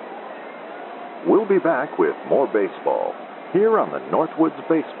 We'll be back with more baseball here on the Northwoods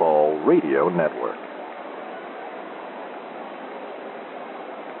Baseball Radio Network.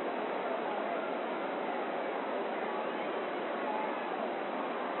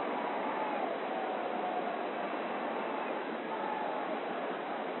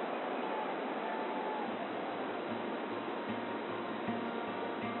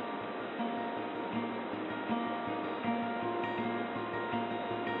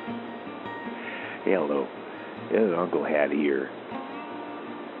 Hello, this is Uncle Hattie here.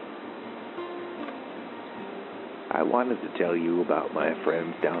 I wanted to tell you about my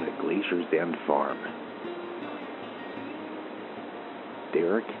friends down at Glacier's End Farm.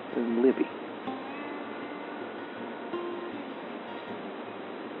 Derek and Libby.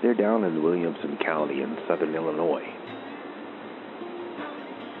 They're down in Williamson County in southern Illinois.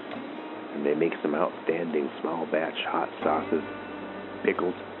 And they make some outstanding small batch hot sauces,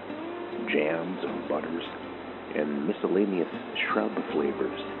 pickles, jams and butters, and miscellaneous shrub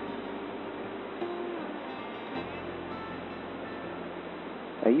flavors.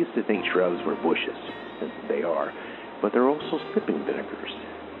 I used to think shrubs were bushes, and they are, but they're also sipping vinegars.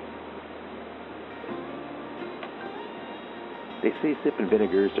 They say sipping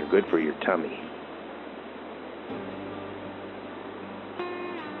vinegars are good for your tummy.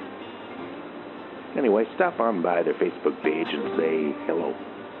 Anyway, stop on by their Facebook page and say hello.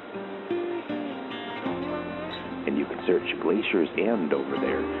 And you can search Glacier's End over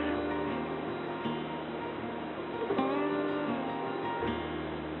there.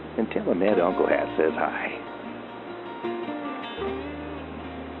 And tell him Ed Uncle Hat says hi.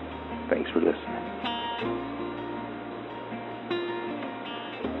 Thanks for listening.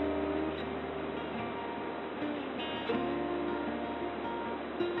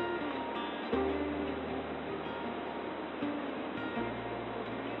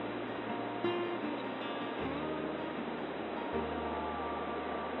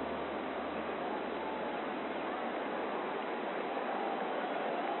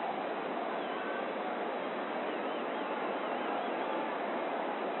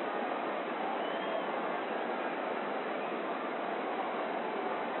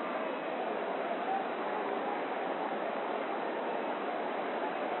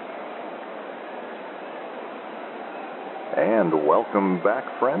 And welcome back,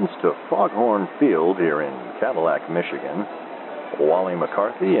 friends, to Foghorn Field here in Cadillac, Michigan. Wally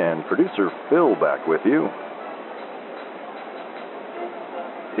McCarthy and producer Phil back with you.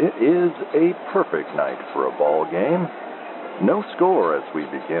 It is a perfect night for a ball game. No score as we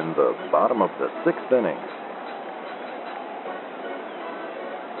begin the bottom of the 6th inning.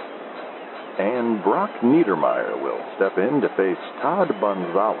 And Brock Niedermeyer will step in to face Todd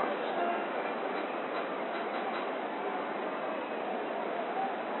Gonzalez.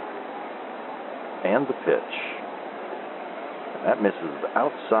 And the pitch. And that misses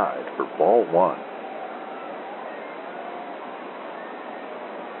outside for ball 1.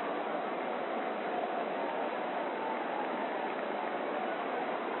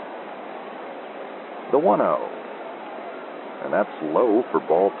 The 1-0. And that's low for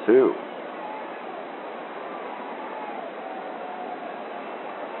ball 2.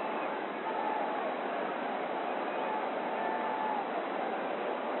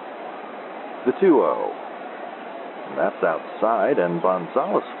 The 2-0. And that's outside, and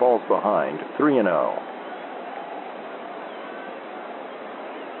Gonzalez falls behind 3-0.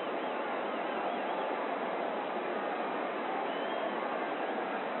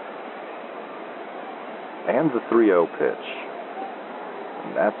 And the 3-0 pitch.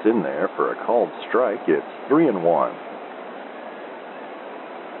 And that's in there for a called strike. It's 3-1.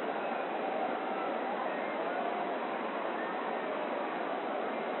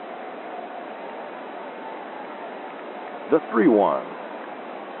 The 3-1,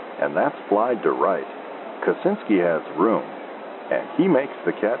 and that's flied to right. Kosinski has room, and he makes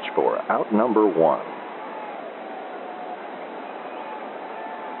the catch for out number 1.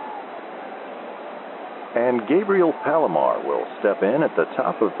 And Gabriel Palomar will step in at the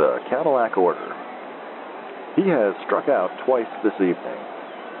top of the Cadillac order. He has struck out twice this evening.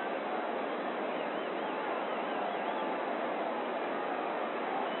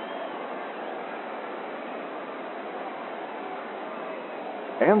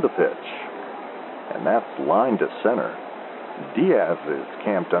 And the pitch. And that's line to center. Diaz is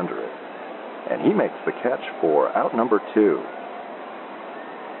camped under it. And he makes the catch for out number 2.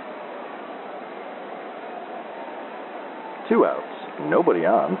 2 outs, nobody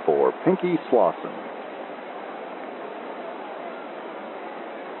on for Pinky Slauson.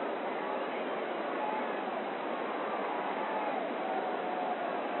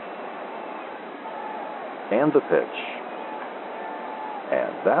 And the pitch.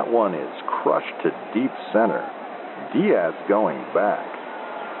 And that one is crushed to deep center. Diaz going back.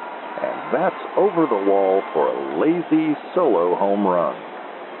 And that's over the wall for a lazy solo home run.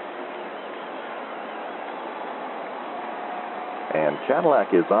 And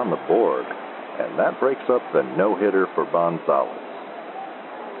Cadillac is on the board, and that breaks up the no-hitter for Gonzalez.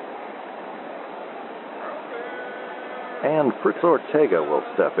 And Fritz Ortega will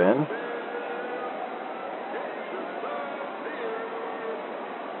step in.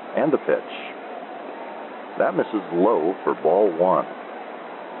 And the pitch. That misses low for ball 1.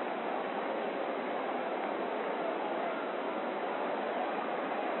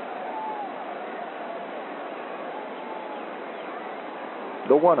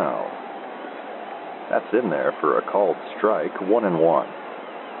 The 1-0. That's in there for a called strike, 1-1.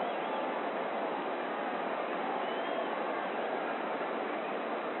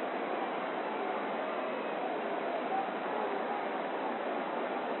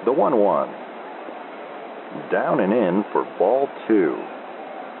 The 1-1. Down and in for ball 2.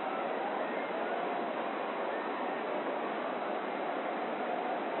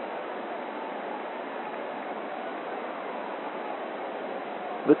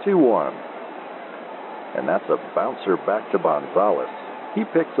 The 2-1. And that's a bouncer back to Gonzalez. He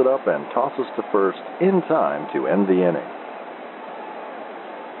picks it up and tosses to first in time to end the inning.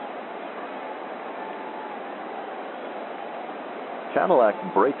 Cadillac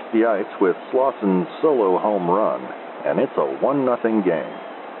breaks the ice with Slauson's solo home run, and it's a 1-0 game.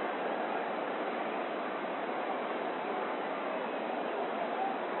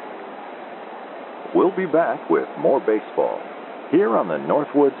 we'll be back with more baseball here on the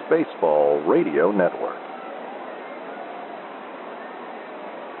Northwoods Baseball Radio Network.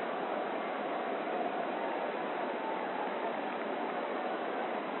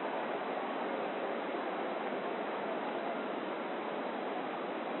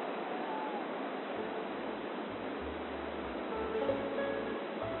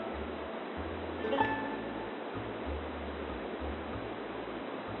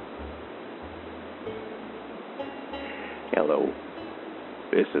 Hello,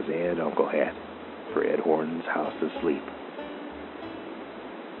 this is Ed Uncle Hat for Ed Horton's House of Sleep.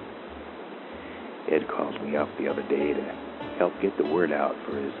 Ed called me up the other day to help get the word out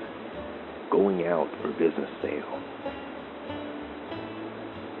for his going out for business sale.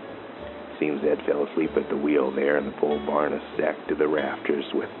 Seems Ed fell asleep at the wheel there, and the pole barn is stacked to the rafters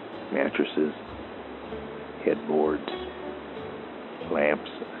with mattresses, headboards,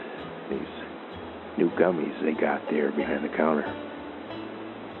 lamps, these new gummies they got there behind the counter.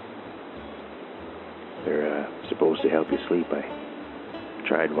 They're supposed to help you sleep. I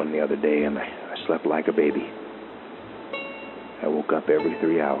tried one the other day, and I slept like a baby. I woke up every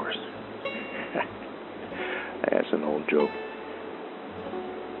 3 hours. That's an old joke.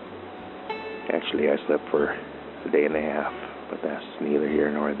 Actually, I slept for a day and a half, but that's neither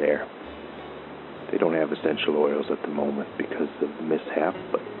here nor there. They don't have essential oils at the moment because of the mishap,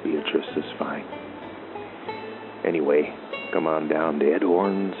 but Beatrice is fine. Anyway, come on down to Ed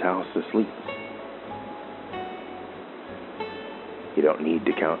Horton's House of Sleep. You don't need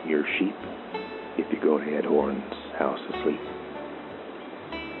to count your sheep if you go to Ed Horton's House of Sleep.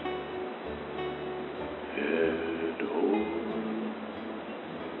 Ed Horton.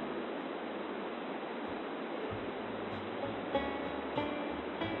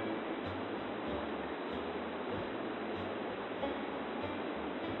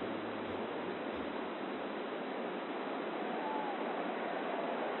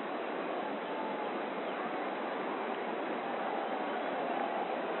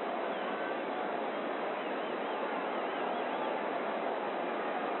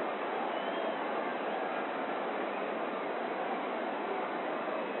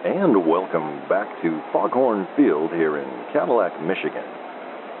 And welcome back to Foghorn Field here in Cadillac, Michigan.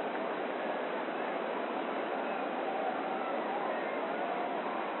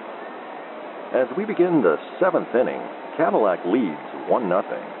 As we begin the 7th inning, Cadillac leads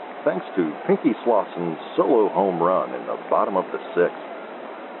 1-0, thanks to Pinky Slosson's solo home run in the bottom of the 6th.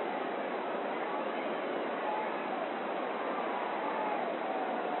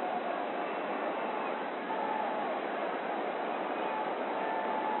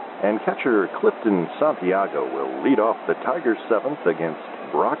 And catcher Clifton Santiago will lead off the Tigers' 7th against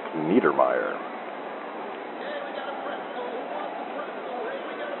Brock Niedermeyer.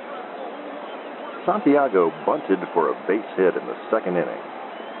 Santiago bunted for a base hit in the 2nd inning.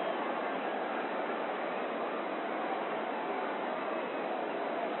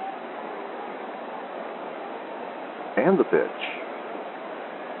 And the pitch.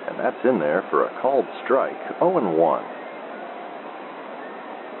 And that's in there for a called strike, 0-1.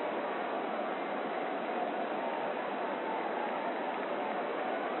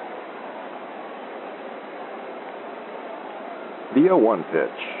 The 0-1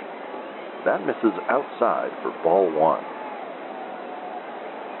 pitch. That misses outside for ball 1.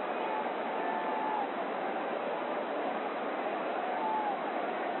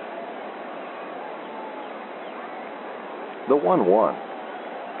 The 1-1.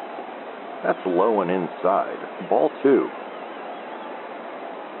 That's low and inside. Ball 2.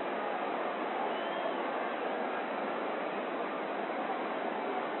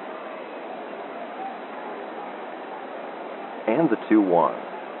 And the 2-1.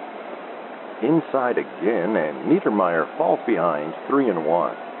 Inside again, and Niedermeyer falls behind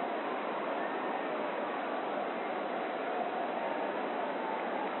 3-1.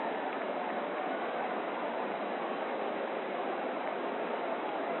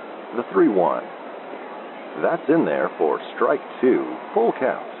 The 3-1. That's in there for strike 2, full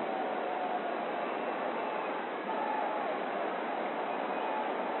count.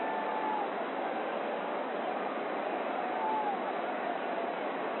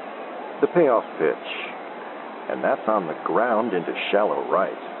 The payoff pitch, and that's on the ground into shallow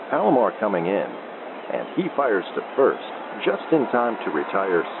right. Palomar coming in, and he fires to first, just in time to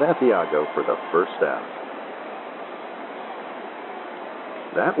retire Santiago for the first out.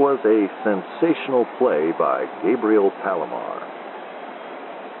 That was a sensational play by Gabriel Palomar.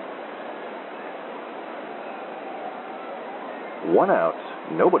 One out,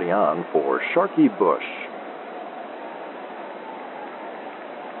 nobody on for Sharky Bush.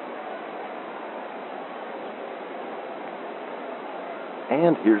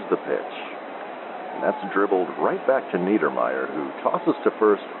 And here's the pitch. And that's dribbled right back to Niedermeyer, who tosses to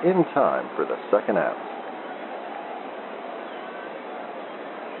first in time for the second out.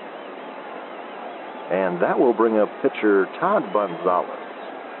 And that will bring up pitcher Todd Gonzalez.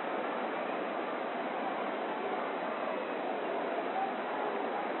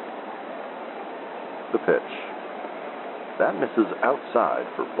 The pitch. That misses outside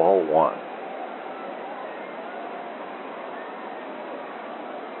for ball one.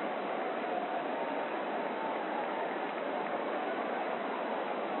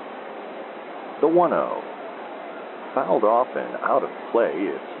 The 1-0. Fouled off and out of play.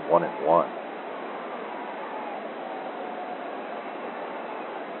 It's 1-1.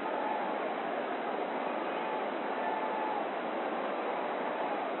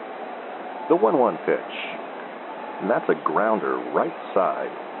 The 1-1 pitch. And that's a grounder right side.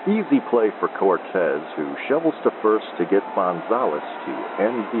 Easy play for Cortez, who shovels to first to get Gonzalez to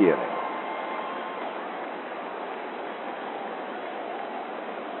end the inning.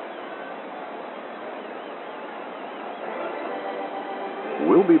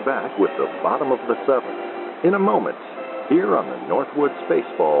 We'll be back with the bottom of the seventh in a moment here on the Northwoods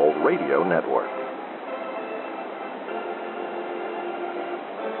Baseball Radio Network.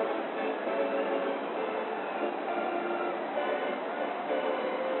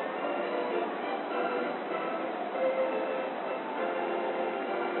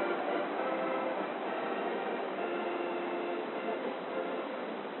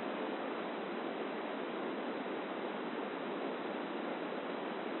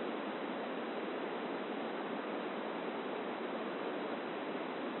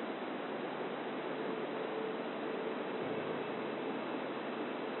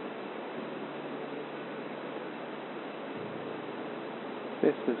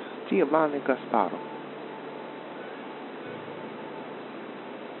 This is Giovanni Gasparo.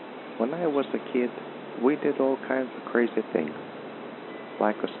 When I was a kid, we did all kinds of crazy things,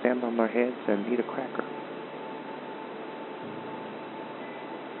 like stand on our heads and eat a cracker.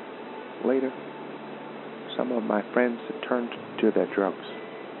 Later, some of my friends turned to their drugs,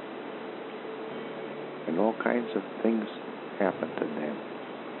 and all kinds of things happened to them.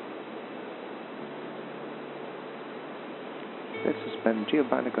 This has been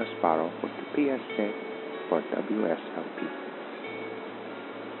Giovanni Gasparo with the PSA for WSLP.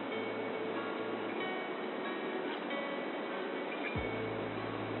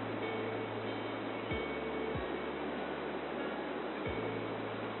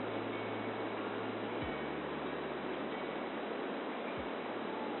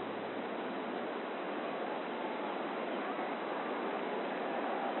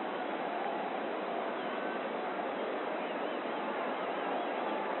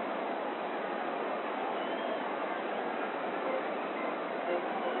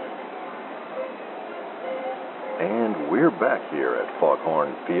 And we're back here at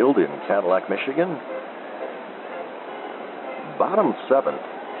Foghorn Field in Cadillac, Michigan. Bottom seventh,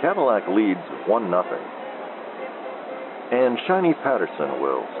 Cadillac leads 1-0. And Shiny Patterson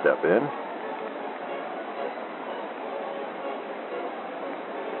will step in.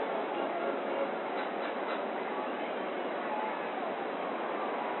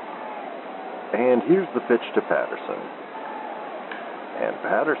 And here's the pitch to Patterson. And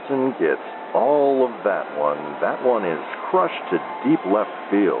Patterson gets all of that one. That one is crushed to deep left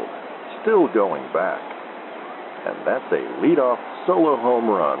field, still going back. And that's a leadoff solo home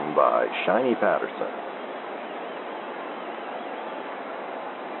run by Shiny Patterson.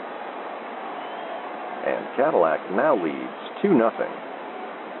 And Cadillac now leads 2-0.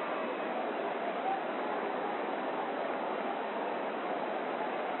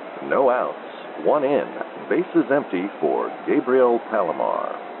 No outs, one in, bases empty for Gabriel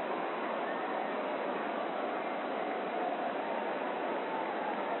Palomar.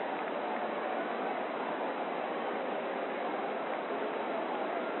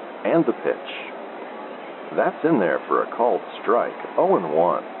 And the pitch. That's in there for a called strike,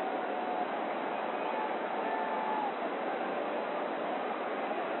 0-1.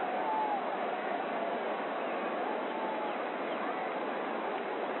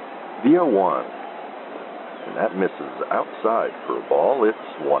 The 0-1. And that misses outside for a ball. It's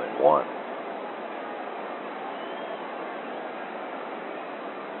 1-1.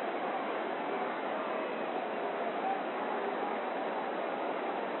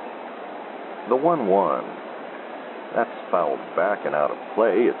 The 1-1. That's fouled back and out of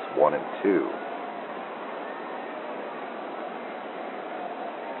play. It's 1-2.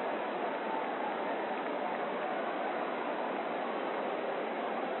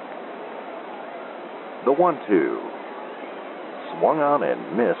 The 1-2. swung on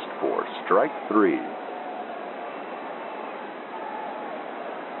and missed for strike 3.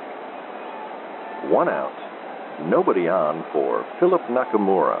 One out, nobody on for Philip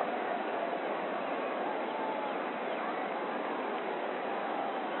Nakamura.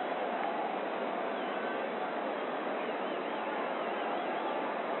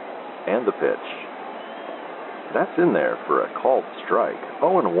 And the pitch. That's in there for a called strike,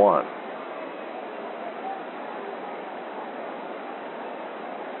 0-1.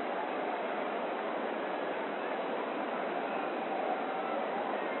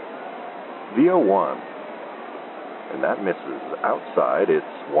 The 0-1. And that misses outside, it's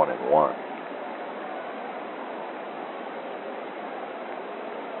 1-1.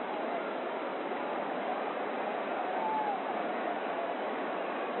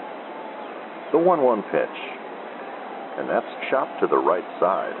 The 1-1 pitch. And that's chopped to the right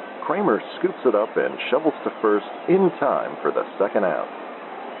side. Kramer scoops it up and shovels to first in time for the second out.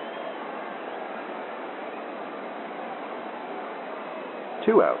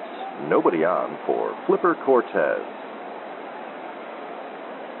 Two outs, nobody on for Flipper Cortez.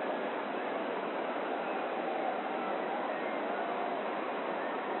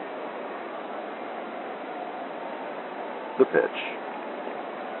 The pitch.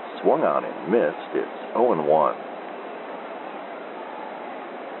 Swung on and missed, it's 0-1.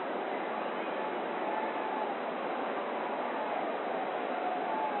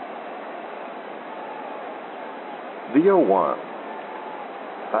 The 0-1.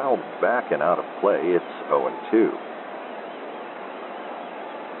 Fouled back and out of play, it's 0-2.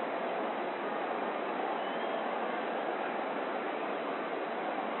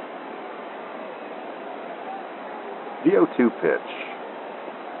 The 0-2 pitch.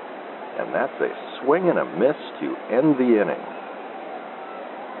 And that's a swing and a miss to end the inning.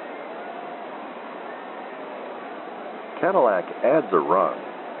 Cadillac adds a run,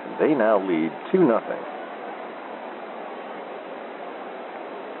 and they now lead 2-0.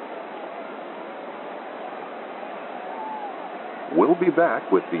 We'll be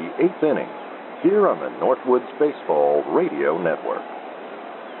back with the 8th inning here on the Northwoods Baseball Radio Network.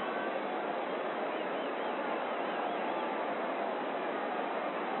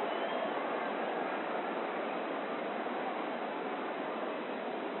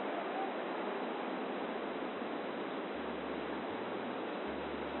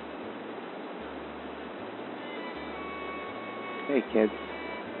 Hey kids,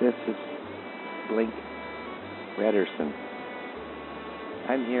 this is Blink Rederson.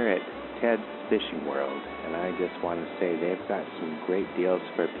 I'm here at Ted's Fishing World, and I just want to say they've got some great deals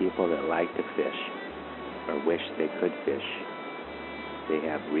for people that like to fish or wish they could fish. They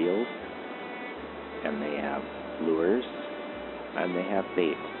have reels, and they have lures, and they have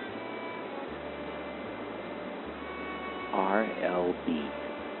bait. RLB,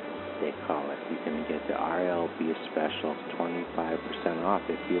 they call it. You can get the RLB special 25% off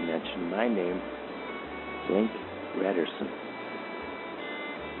if you mention my name, Blink Rederson.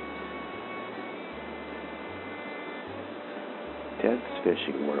 Ted's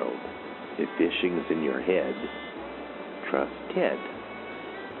Fishing World. If fishing's in your head, trust Ted.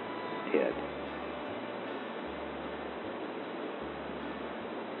 Ted.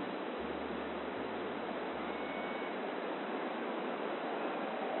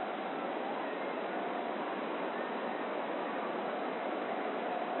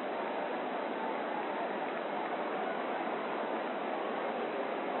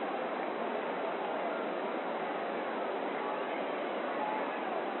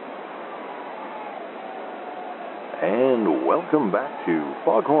 And welcome back to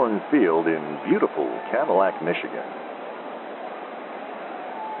Foghorn Field in beautiful Cadillac, Michigan.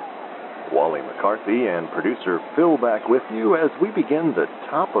 Wally McCarthy and producer Phil back with you as we begin the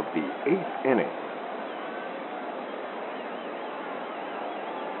top of the 8th inning.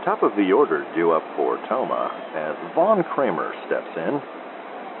 Top of the order due up for Tomah as Vaughn Kramer steps in.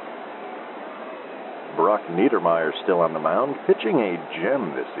 Brock Niedermeyer still on the mound, pitching a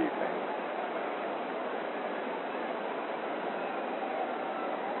gem this evening.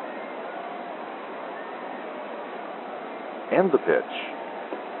 And the pitch.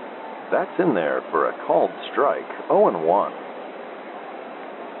 That's in there for a called strike, 0-1.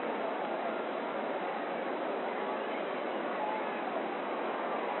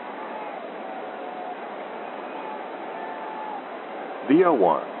 The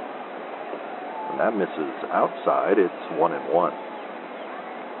 0-1. And that misses outside, it's 1-1.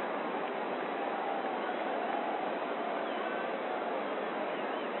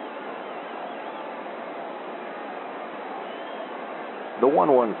 The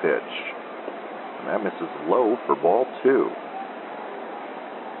 1-1 pitch, and that misses low for ball 2.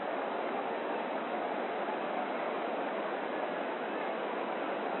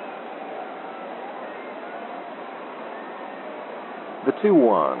 The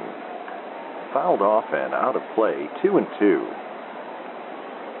 2-1. Fouled off and out of play, 2-2.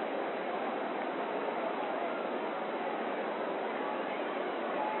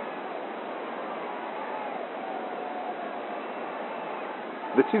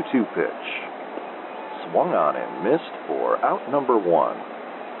 The 2-2 pitch. Swung on and missed for out number 1.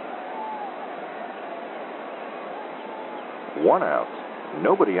 1 out,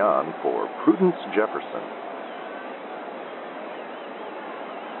 nobody on for Prudence Jefferson.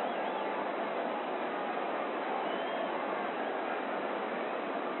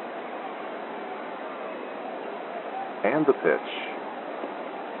 And the pitch.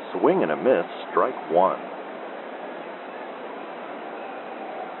 Swing and a miss, strike 1.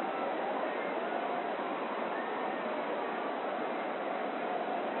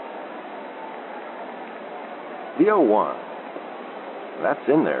 The 0-1. That's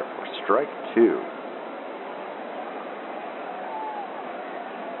in there for strike 2.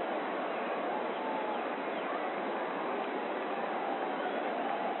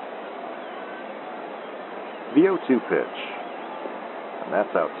 The 0-2 pitch. And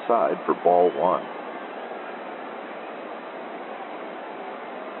that's outside for ball 1.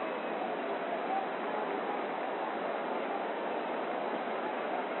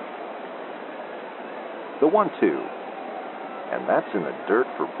 The 1-2. And that's in the dirt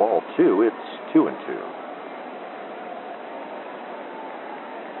for ball 2. It's 2-2.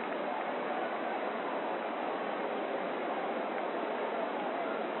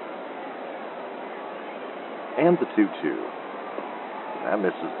 And the 2-2. That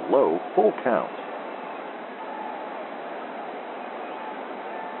misses low, full count.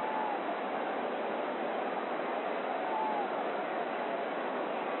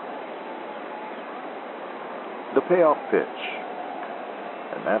 The payoff pitch.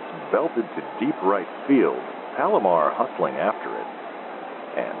 And that's belted to deep right field. Palomar hustling after it.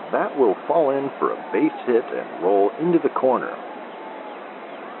 And that will fall in for a base hit and roll into the corner.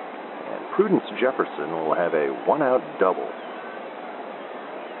 Prudence Jefferson will have a 1-out double.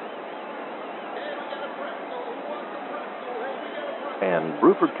 And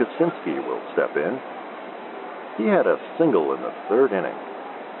Bruford Kosinski will step in. He had a single in the 3rd inning.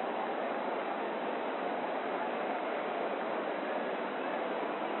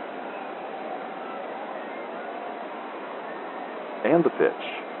 And the pitch.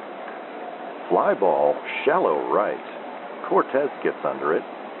 Fly ball, shallow right. Cortez gets under it.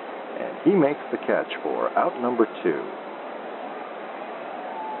 And he makes the catch for out number 2.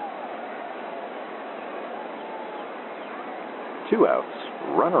 2 outs,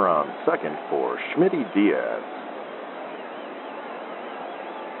 runner on second for Schmitty Diaz.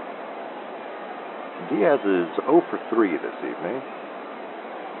 Diaz is 0 for 3 this evening.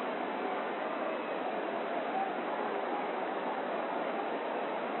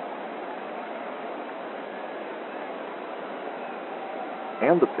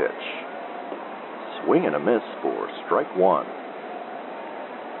 And the pitch. Swing and a miss for strike 1.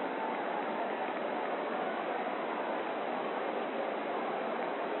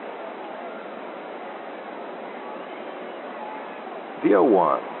 The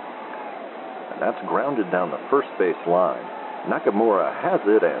 0-1. And that's grounded down the first base line. Nakamura has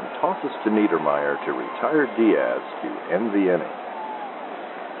it and tosses to Niedermeyer to retire Diaz to end the inning.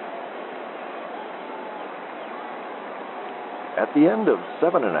 At the end of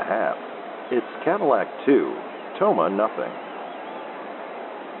 7 1/2, it's Cadillac 2, Tomah nothing.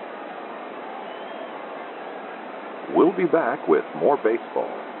 We'll be back with more baseball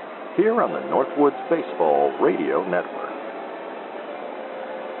here on the Northwoods Baseball Radio Network.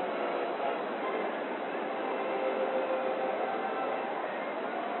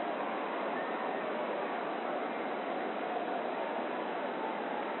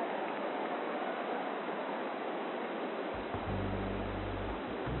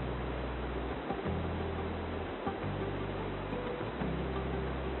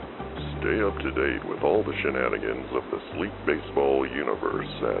 Stay up to date with all the shenanigans of the Sleep Baseball universe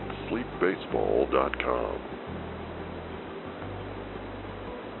at sleepbaseball.com.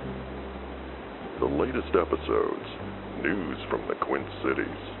 The latest episodes, news from the Quint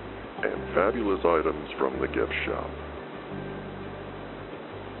Cities, and fabulous items from the gift shop.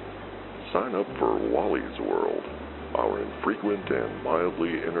 Sign up for Wally's World, our infrequent and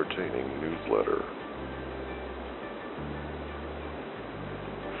mildly entertaining newsletter.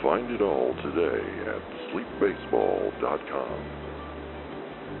 Find it all today at sleepbaseball.com.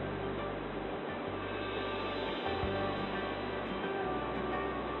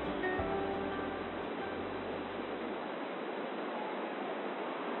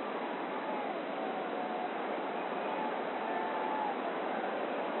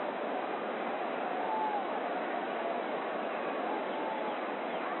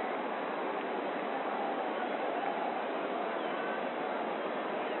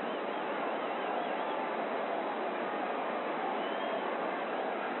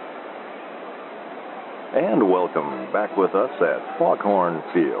 And welcome back with us at Foghorn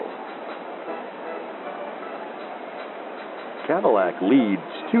Field. Cadillac leads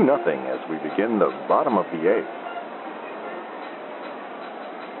 2-0 as we begin the bottom of the 8th.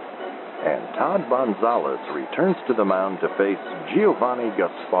 And Todd Gonzalez returns to the mound to face Giovanni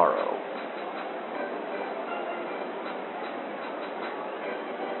Gasparo.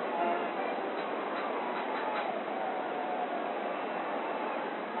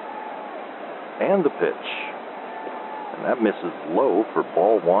 And the pitch. And that misses low for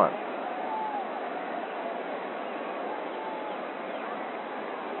ball 1.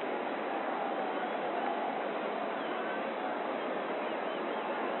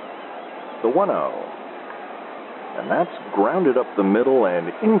 The 1-0. And that's grounded up the middle and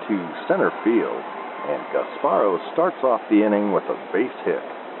into center field. And Gasparo starts off the inning with a base hit.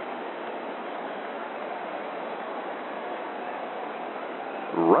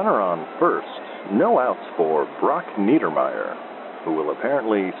 Runner on first. No outs for Brock Niedermeyer, who will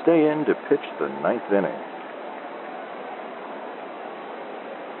apparently stay in to pitch the 9th inning.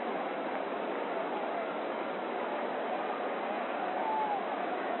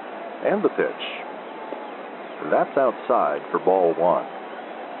 And the pitch. That's outside for ball 1.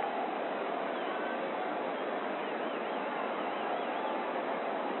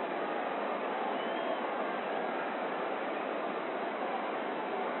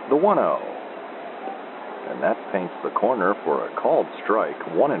 The 1-0. And that paints the corner for a called strike,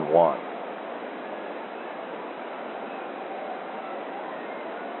 1-1.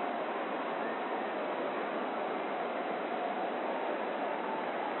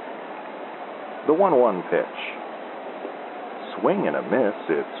 The 1-1 pitch. Swing and a miss,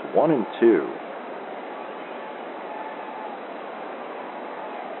 it's 1-2.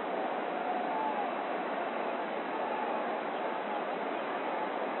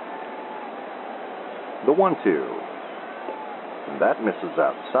 The 1-2. That misses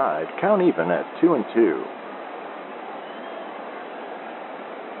outside, count even at 2-2.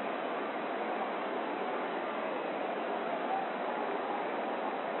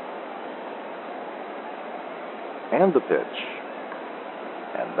 And the pitch.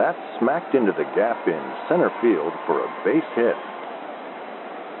 And that's smacked into the gap in center field for a base hit.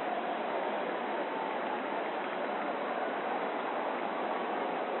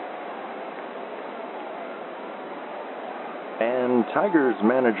 And Tigers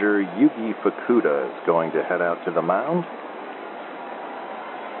manager Yugi Fukuda is going to head out to the mound.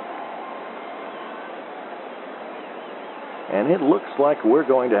 And it looks like we're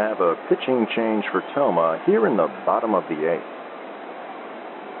going to have a pitching change for Tomah here in the bottom of the 8th.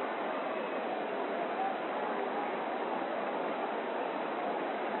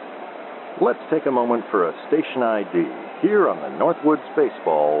 Let's take a moment for a station ID here on the Northwoods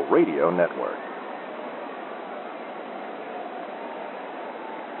Baseball Radio Network.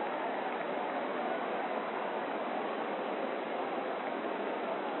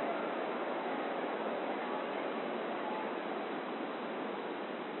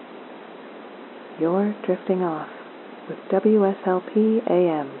 You're drifting off with WSLP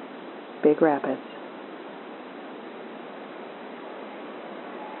AM, Big Rapids.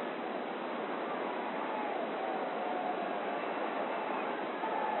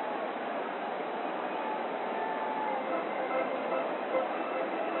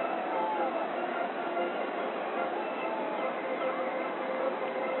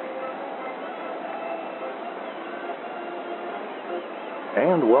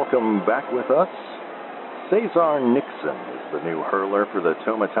 And welcome back with us. Cesar Nixon is the new hurler for the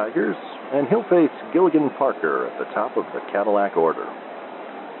Tomah Tigers, and he'll face Gilligan Parker at the top of the Cadillac order.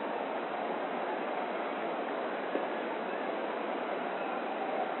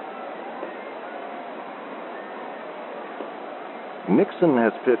 Nixon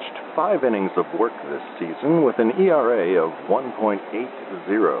has pitched 5 innings of work this season with an ERA of 1.80.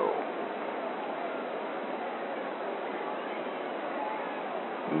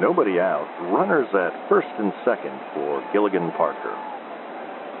 Nobody out, runners at first and second for Gilligan Parker.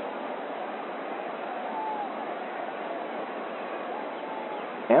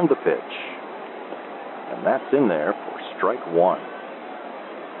 And the pitch. And that's in there for strike 1.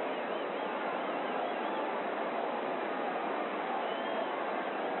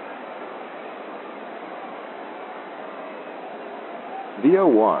 The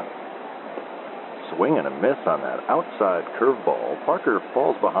 0-1. Swing and a miss on that outside curveball. Parker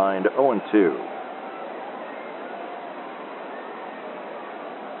falls behind 0-2.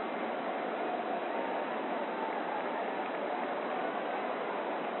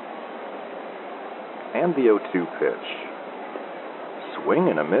 And the 0-2 pitch. Swing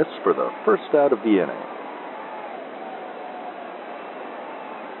and a miss for the first out of the inning.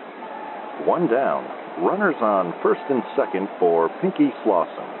 One down. Runners on first and second for Pinky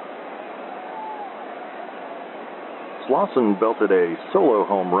Slauson. Slauson belted a solo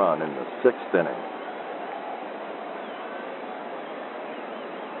home run in the 6th inning.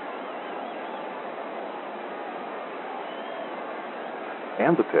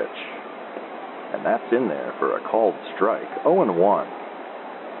 And the pitch. And that's in there for a called strike. 0-1.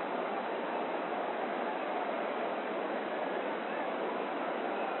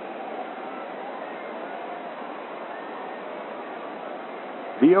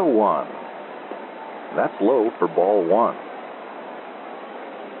 The 0-1. That's low for ball 1.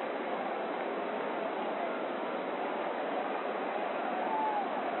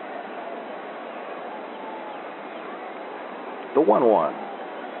 The 1-1.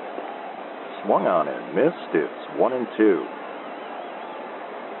 Swung on and missed. It's 1-2.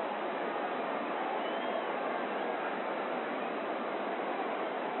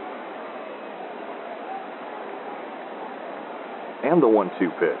 And the 1-2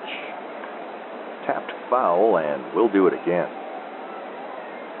 pitch. Tapped foul, and we'll do it again.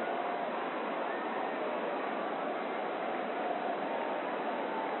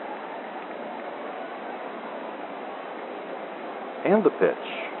 And the pitch.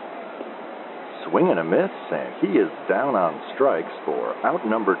 Swing and a miss, and he is down on strikes for out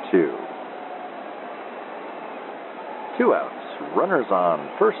number 2. 2 outs. Runners on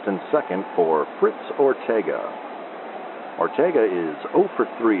first and second for Fritz Ortega. Ortega is 0 for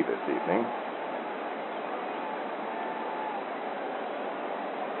 3 this evening.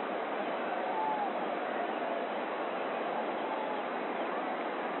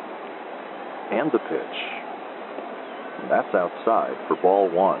 And the pitch. That's outside for ball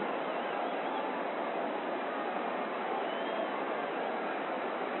 1.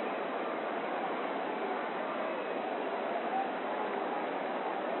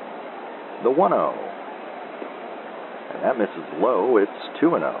 The 1-0. And that misses low. It's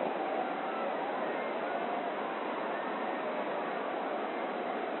 2-0.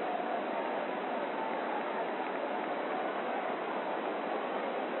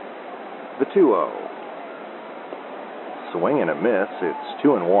 The 2-0. Swing and a miss. It's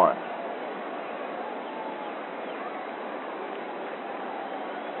 2-1.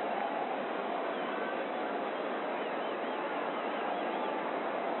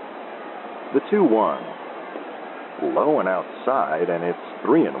 The 2-1. Low and outside, and it's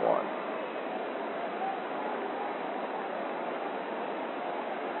 3-1.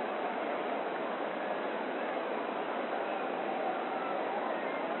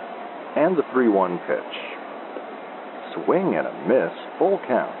 And the 3-1 pitch. Swing and a miss, full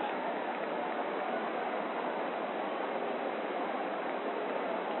count.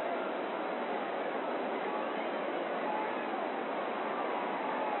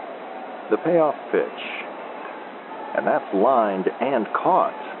 The payoff pitch. And that's lined and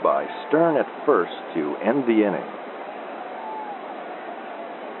caught by Stern at first to end the inning.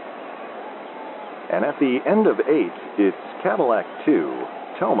 And at the end of 8, it's Cadillac 2,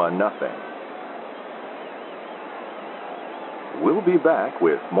 Tomah nothing. We'll be back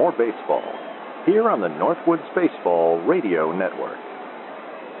with more baseball here on the Northwoods Baseball Radio Network.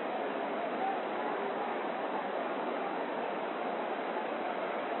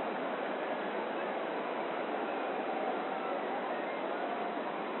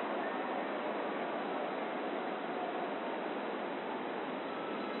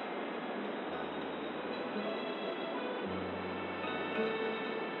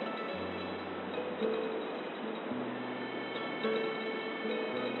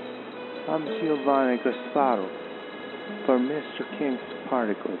 I'm Giovanni Gasparo for Mr. King's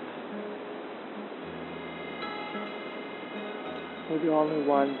Particles. We're the only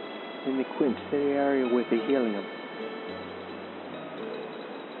one in the Queen City area with a helium.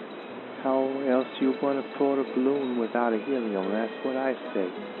 How else you gonna float a balloon without a helium? That's what I say.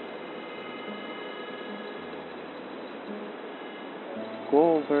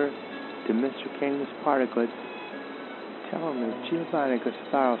 Go over to Mr. King's Particles. Tell him that Giovanni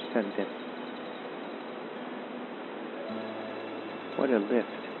Gasparo sent him. What a lift.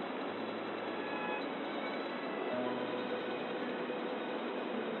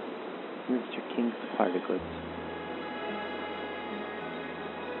 Mr. King's Particles.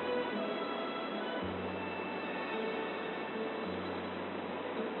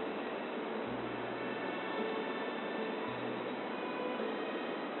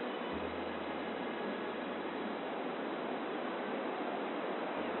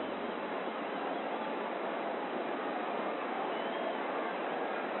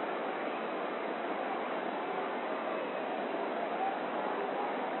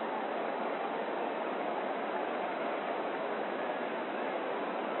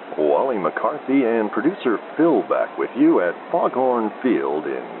 Wally McCarthy and producer Phil back with you at Foghorn Field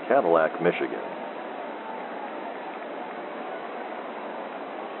in Cadillac, Michigan.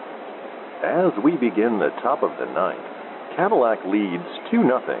 As we begin the top of the ninth, Cadillac leads 2-0,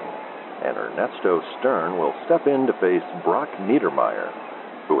 and Ernesto Stern will step in to face Brock Niedermeyer,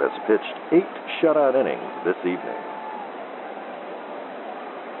 who has pitched 8 shutout innings this evening.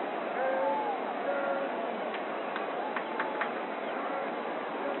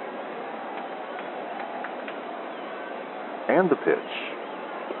 And the pitch.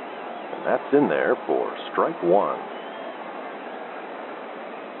 And that's in there for strike 1.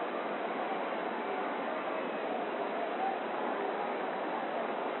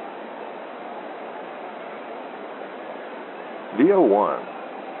 The 0-1.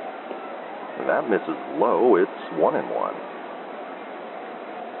 And that misses low. It's 1-1.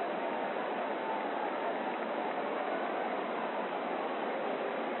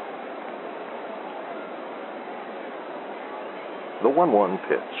 The 1-1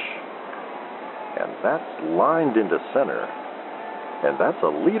 pitch. And that's lined into center. And that's a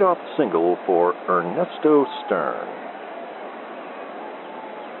leadoff single for Ernesto Stern.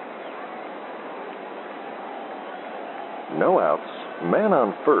 No outs, man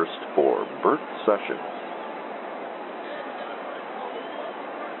on first for Bert Sessions.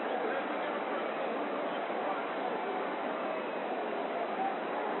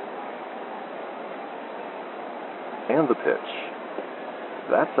 And the pitch.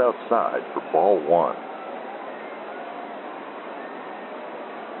 That's outside for ball 1.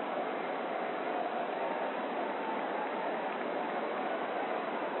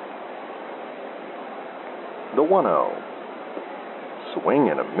 The 1-0. Swing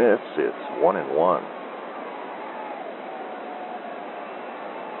and a miss, it's 1-1.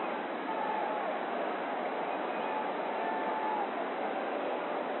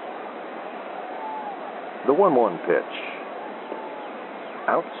 The 1-1 pitch.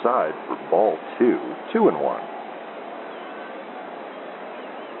 Outside for ball 2, 2-1.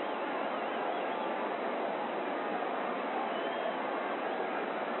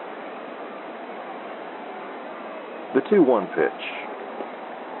 The 2-1 pitch.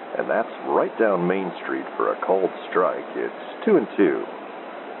 And that's right down Main Street for a called strike. It's 2-2.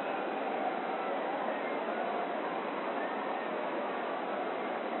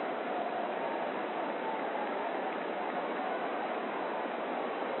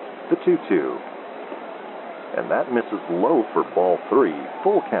 The 2-2. And that misses low for ball 3,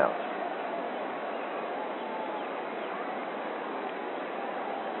 full count.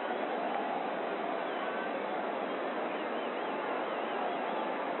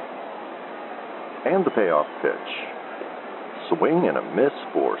 And the payoff pitch. Swing and a miss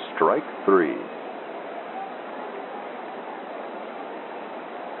for strike 3.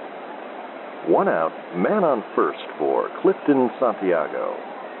 One out, man on first for Clifton Santiago.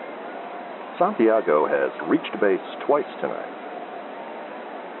 Santiago has reached base twice tonight.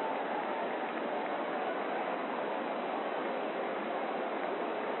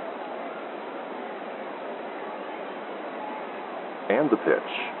 And the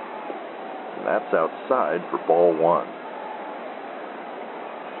pitch. And that's outside for ball 1.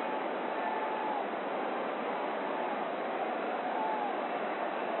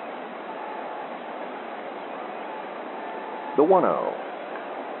 The 1-0.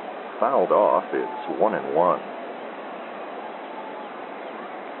 Fouled off, it's 1-1.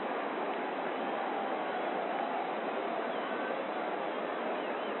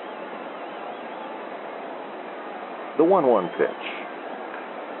 The 1-1 pitch.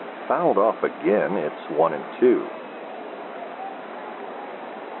 Fouled off again, it's 1-2.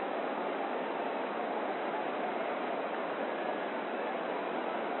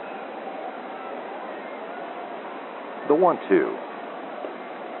 The 1-2.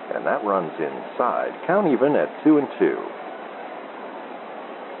 And that runs inside. Count even at 2-2.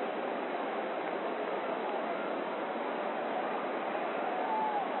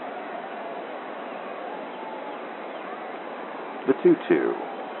 The 2-2.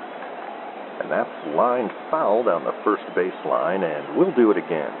 And that's lined foul down the first baseline, and we'll do it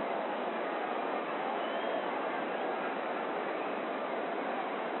again.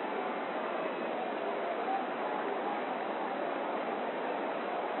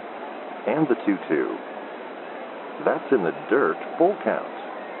 And the 2-2. That's in the dirt, full count.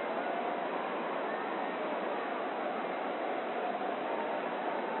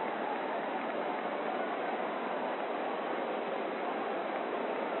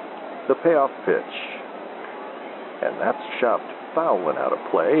 The payoff pitch. And that's chopped foul and out of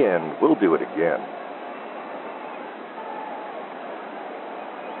play, and we'll do it again.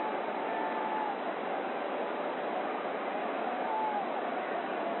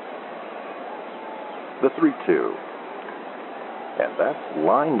 The 3-2. And that's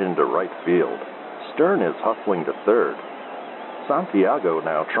lined into right field. Stern is hustling to third. Santiago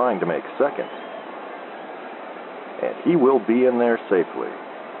now trying to make second. And he will be in there safely.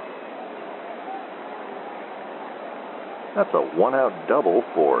 That's a one-out double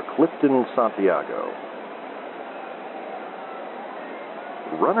for Clifton Santiago.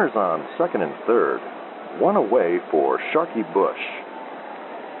 Runners on second and third, one away for Sharky Bush.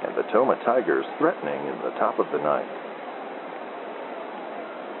 And the Tomah Tigers threatening in the top of the ninth.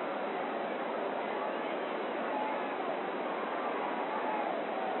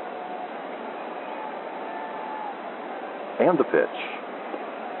 And the pitch.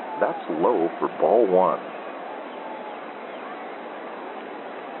 That's low for ball one.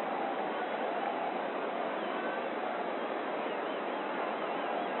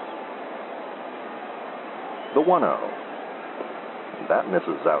 The 1-0. That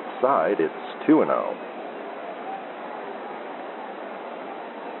misses outside. It's 2-0.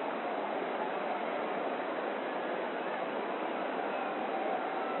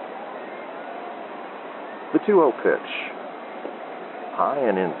 The 2-0 pitch. High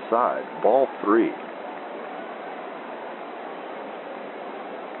and inside. Ball 3.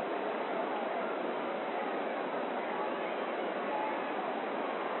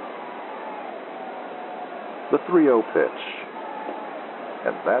 The 3-0 pitch.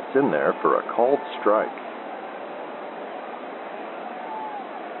 And that's in there for a called strike.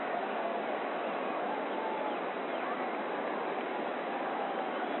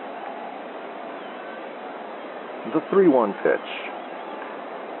 The 3-1 pitch.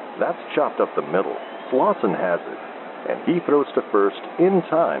 That's chopped up the middle. Slauson has it, and he throws to first in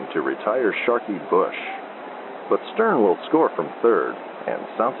time to retire Sharky Bush. But Stern will score from third, and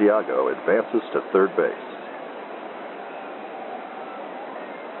Santiago advances to third base.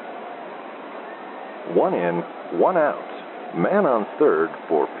 1 in, 1 out. Man on third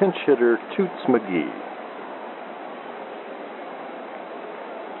for pinch hitter Toots McGee.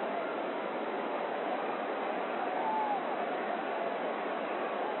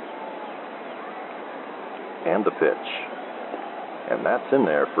 And the pitch. And that's in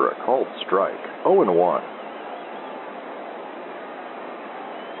there for a called strike. 0-1.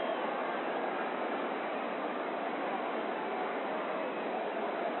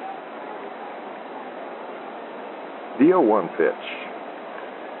 The 0-1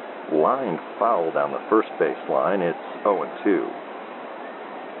 pitch. Lined foul down the first baseline. It's 0-2.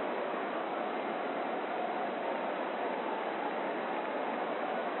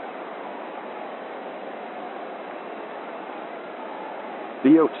 The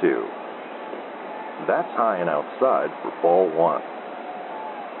 0-2. That's high and outside for ball one.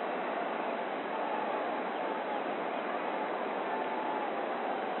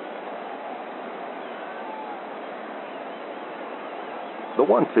 The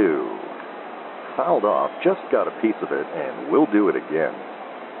 1-2. Fouled off, just got a piece of it, and will do it again.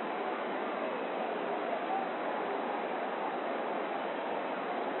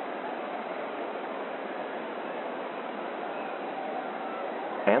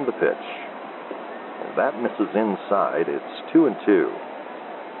 And the pitch. And that misses inside. It's 2-2.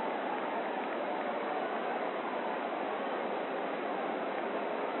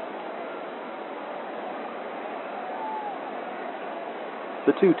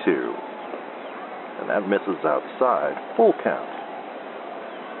 The 2-2. And that misses outside. Full count.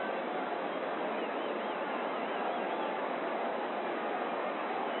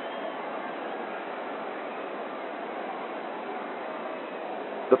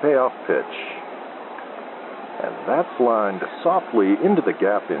 The payoff pitch. And that's lined softly into the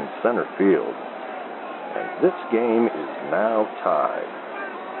gap in center field. And this game is now tied.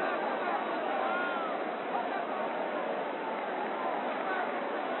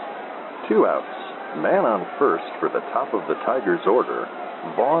 Two outs. Man on first for the top of the Tigers' order,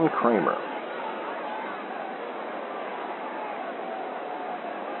 Vaughn Kramer.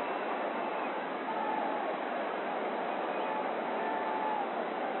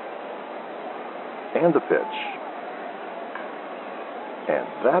 And the pitch. And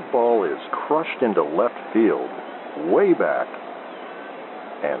that ball is crushed into left field, way back.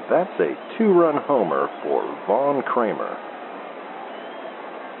 And that's a two-run homer for Vaughn Kramer.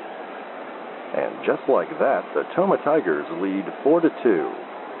 And just like that, the Tomah Tigers lead 4-2.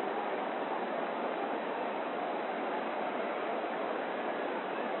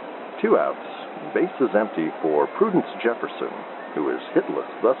 Two outs, bases empty for Prudence Jefferson, who is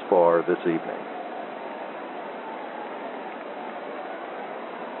hitless thus far this evening.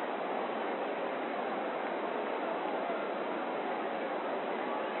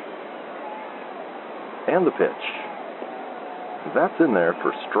 And the pitch. That's in there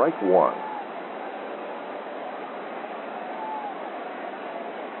for strike one.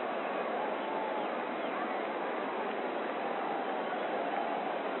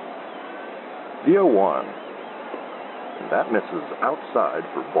 The 0-1. That misses outside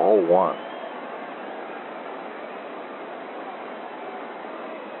for ball one.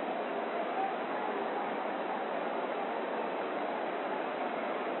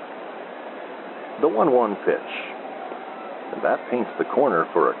 The 1-1 pitch. And that paints the corner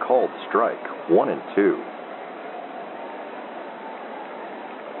for a called strike, 1-2.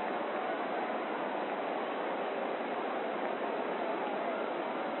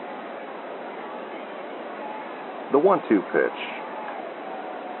 The 1-2 pitch.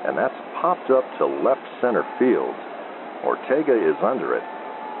 And that's popped up to left center field. Ortega is under it,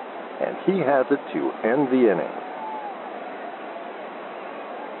 and he has it to end the inning.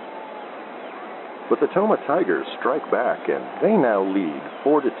 But the Tomah Tigers strike back, and they now lead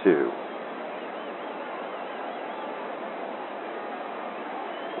 4-2.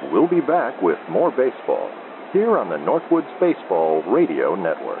 We'll be back with more baseball here on the Northwoods Baseball Radio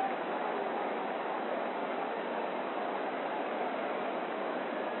Network.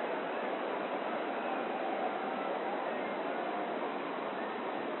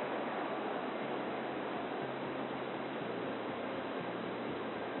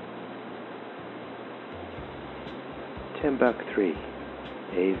 $10.3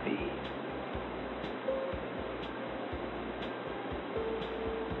 AV.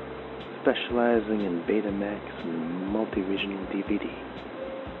 Specializing in Betamax and multi-regional DVD.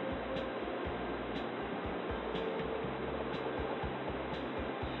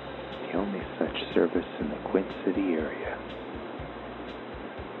 The only such service in the Quint City area.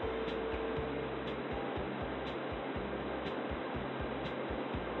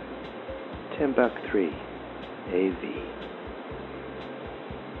 $10.3 AV.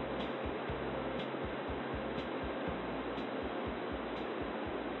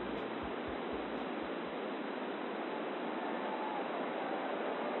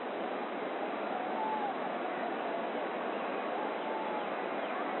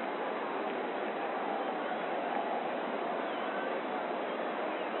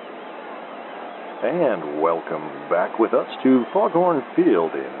 And welcome back with us to Foghorn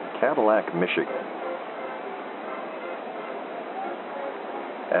Field in Cadillac, Michigan.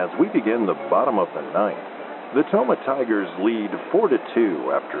 As we begin the bottom of the ninth, the Tomah Tigers lead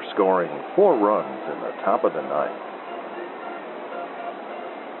 4-2 after scoring 4 runs in the top of the ninth.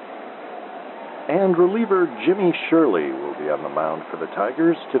 And reliever Jimmy Shirley will be on the mound for the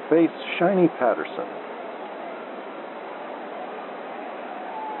Tigers to face Shiny Patterson.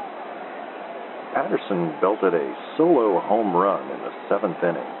 Patterson belted a solo home run in the 7th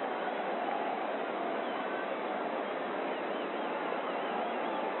inning.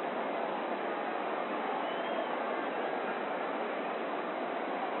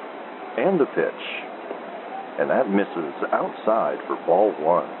 And the pitch. And that misses outside for ball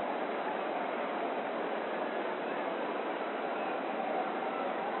one.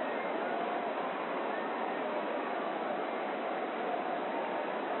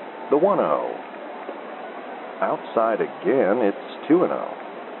 The 1-0. Outside again, it's 2-0.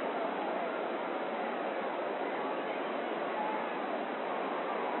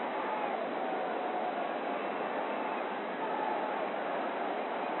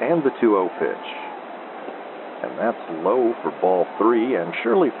 And the 2-0 pitch. And that's low for ball 3, and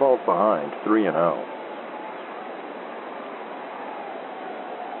Shirley falls behind 3-0.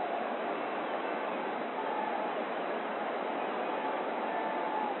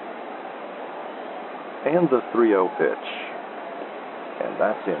 And the 3-0 pitch. And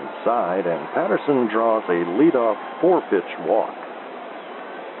that's inside, and Patterson draws a leadoff 4-pitch walk.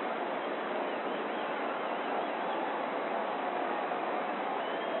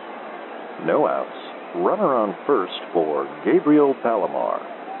 No outs. Runner on first for Gabriel Palomar.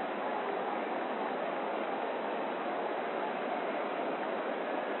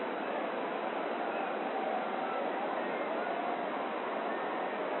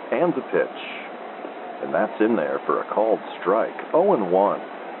 And the pitch. And that's in there for a called strike. 0-1.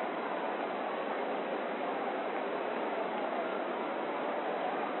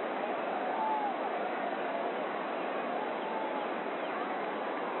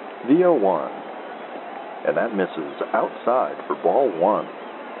 The 0-1. And that misses outside for ball one.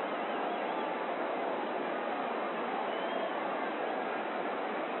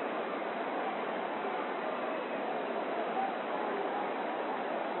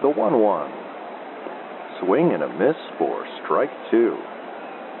 The 1-1. Swing and a miss for strike two.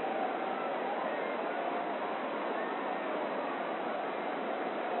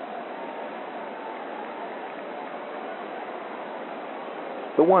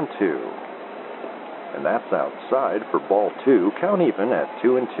 The 1-2. And that's outside for ball 2. Count even at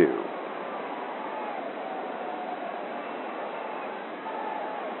 2-2.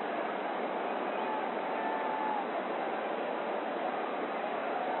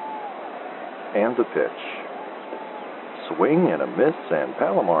 And the pitch. Swing and a miss, and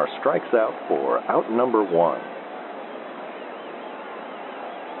Palomar strikes out for out number 1.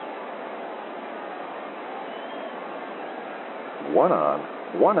 1 on,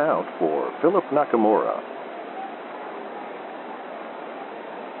 1 out for Philip Nakamura.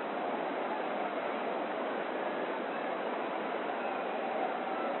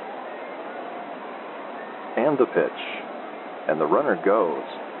 And the pitch. And the runner goes.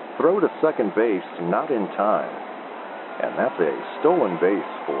 Throw to second base, not in time. And that's a stolen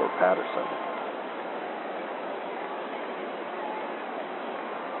base for Patterson.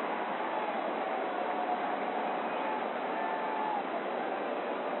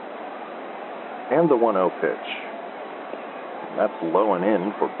 And the 1-0 pitch. And that's low and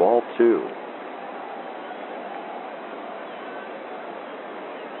in for ball 2.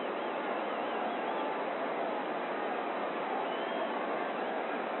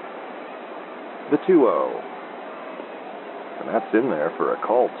 The 2-0. And that's in there for a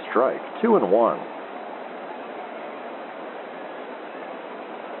called strike. 2-1.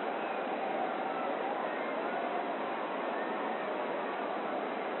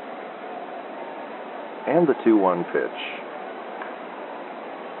 And the 2-1 pitch.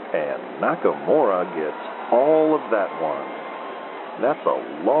 And Nakamura gets all of that one. That's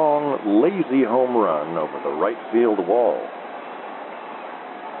a long, lazy home run over the right field wall.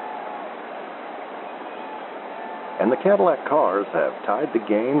 And the Cadillac Cars have tied the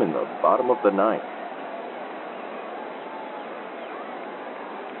game in the bottom of the 9th.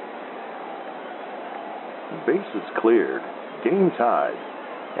 Bases cleared, game tied,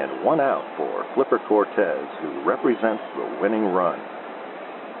 and 1 out for Flipper Cortez, who represents the winning run.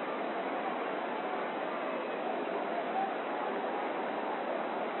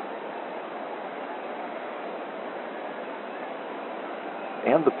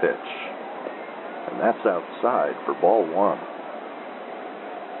 And the pitch. And that's outside for ball 1.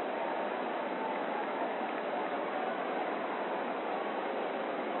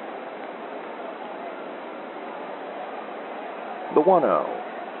 The 1-0.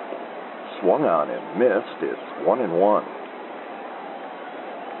 Swung on and missed. It's 1-1.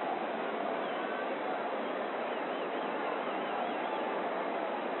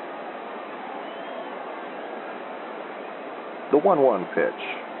 The 1-1 pitch.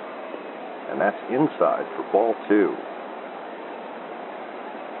 And that's inside for ball 2.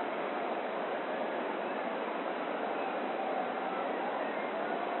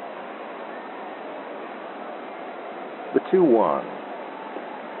 The 2-1.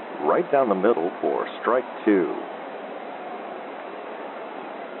 Right down the middle for strike 2.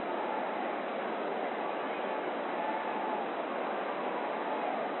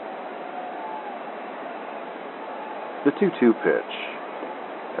 The 2-2 pitch.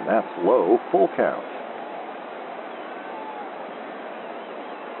 And that's low, full count.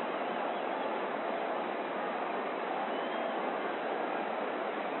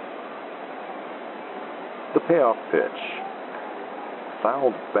 The payoff pitch.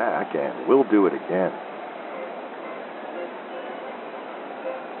 Fouled back, and we'll do it again.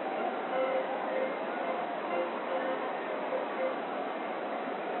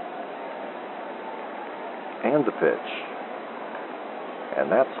 And the pitch.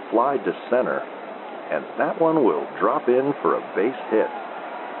 And that's fly to center, and that one will drop in for a base hit.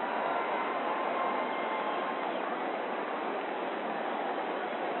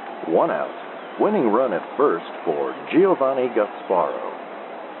 One out. Winning run at first for Giovanni Gasparo.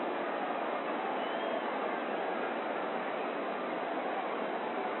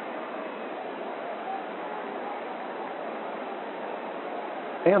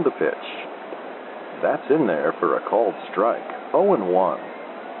 And the pitch. That's in there for a called strike. 0-1.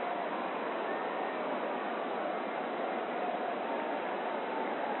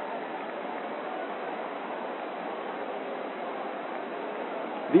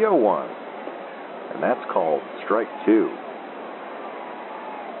 The 0-1. And that's called strike 2.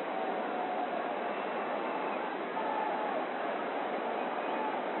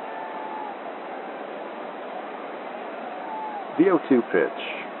 The 0-2 pitch.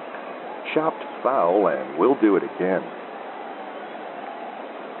 Chopped foul, and we'll do it again.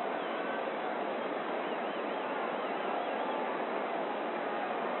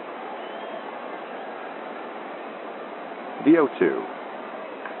 The 0-2.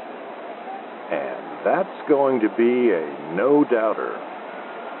 And that's going to be a no-doubter.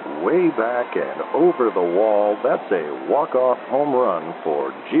 Way back and over the wall, that's a walk-off home run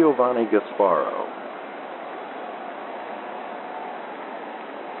for Giovanni Gasparo.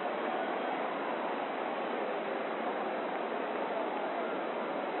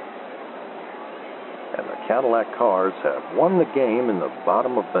 And the Cadillac Cars have won the game in the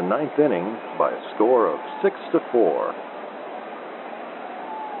bottom of the ninth inning by a score of 6-4.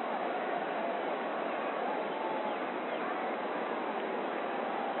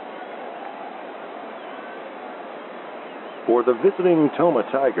 For the visiting Tomah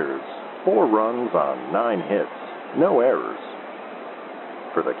Tigers, 4 runs on 9 hits, no errors.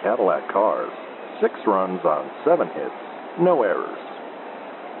 For the Cadillac Cars, 6 runs on 7 hits, no errors.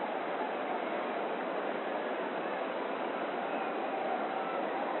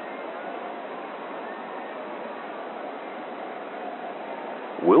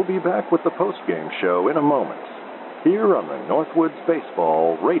 We'll be back with the postgame show in a moment, here on the Northwoods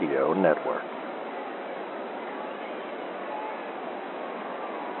Baseball Radio Network.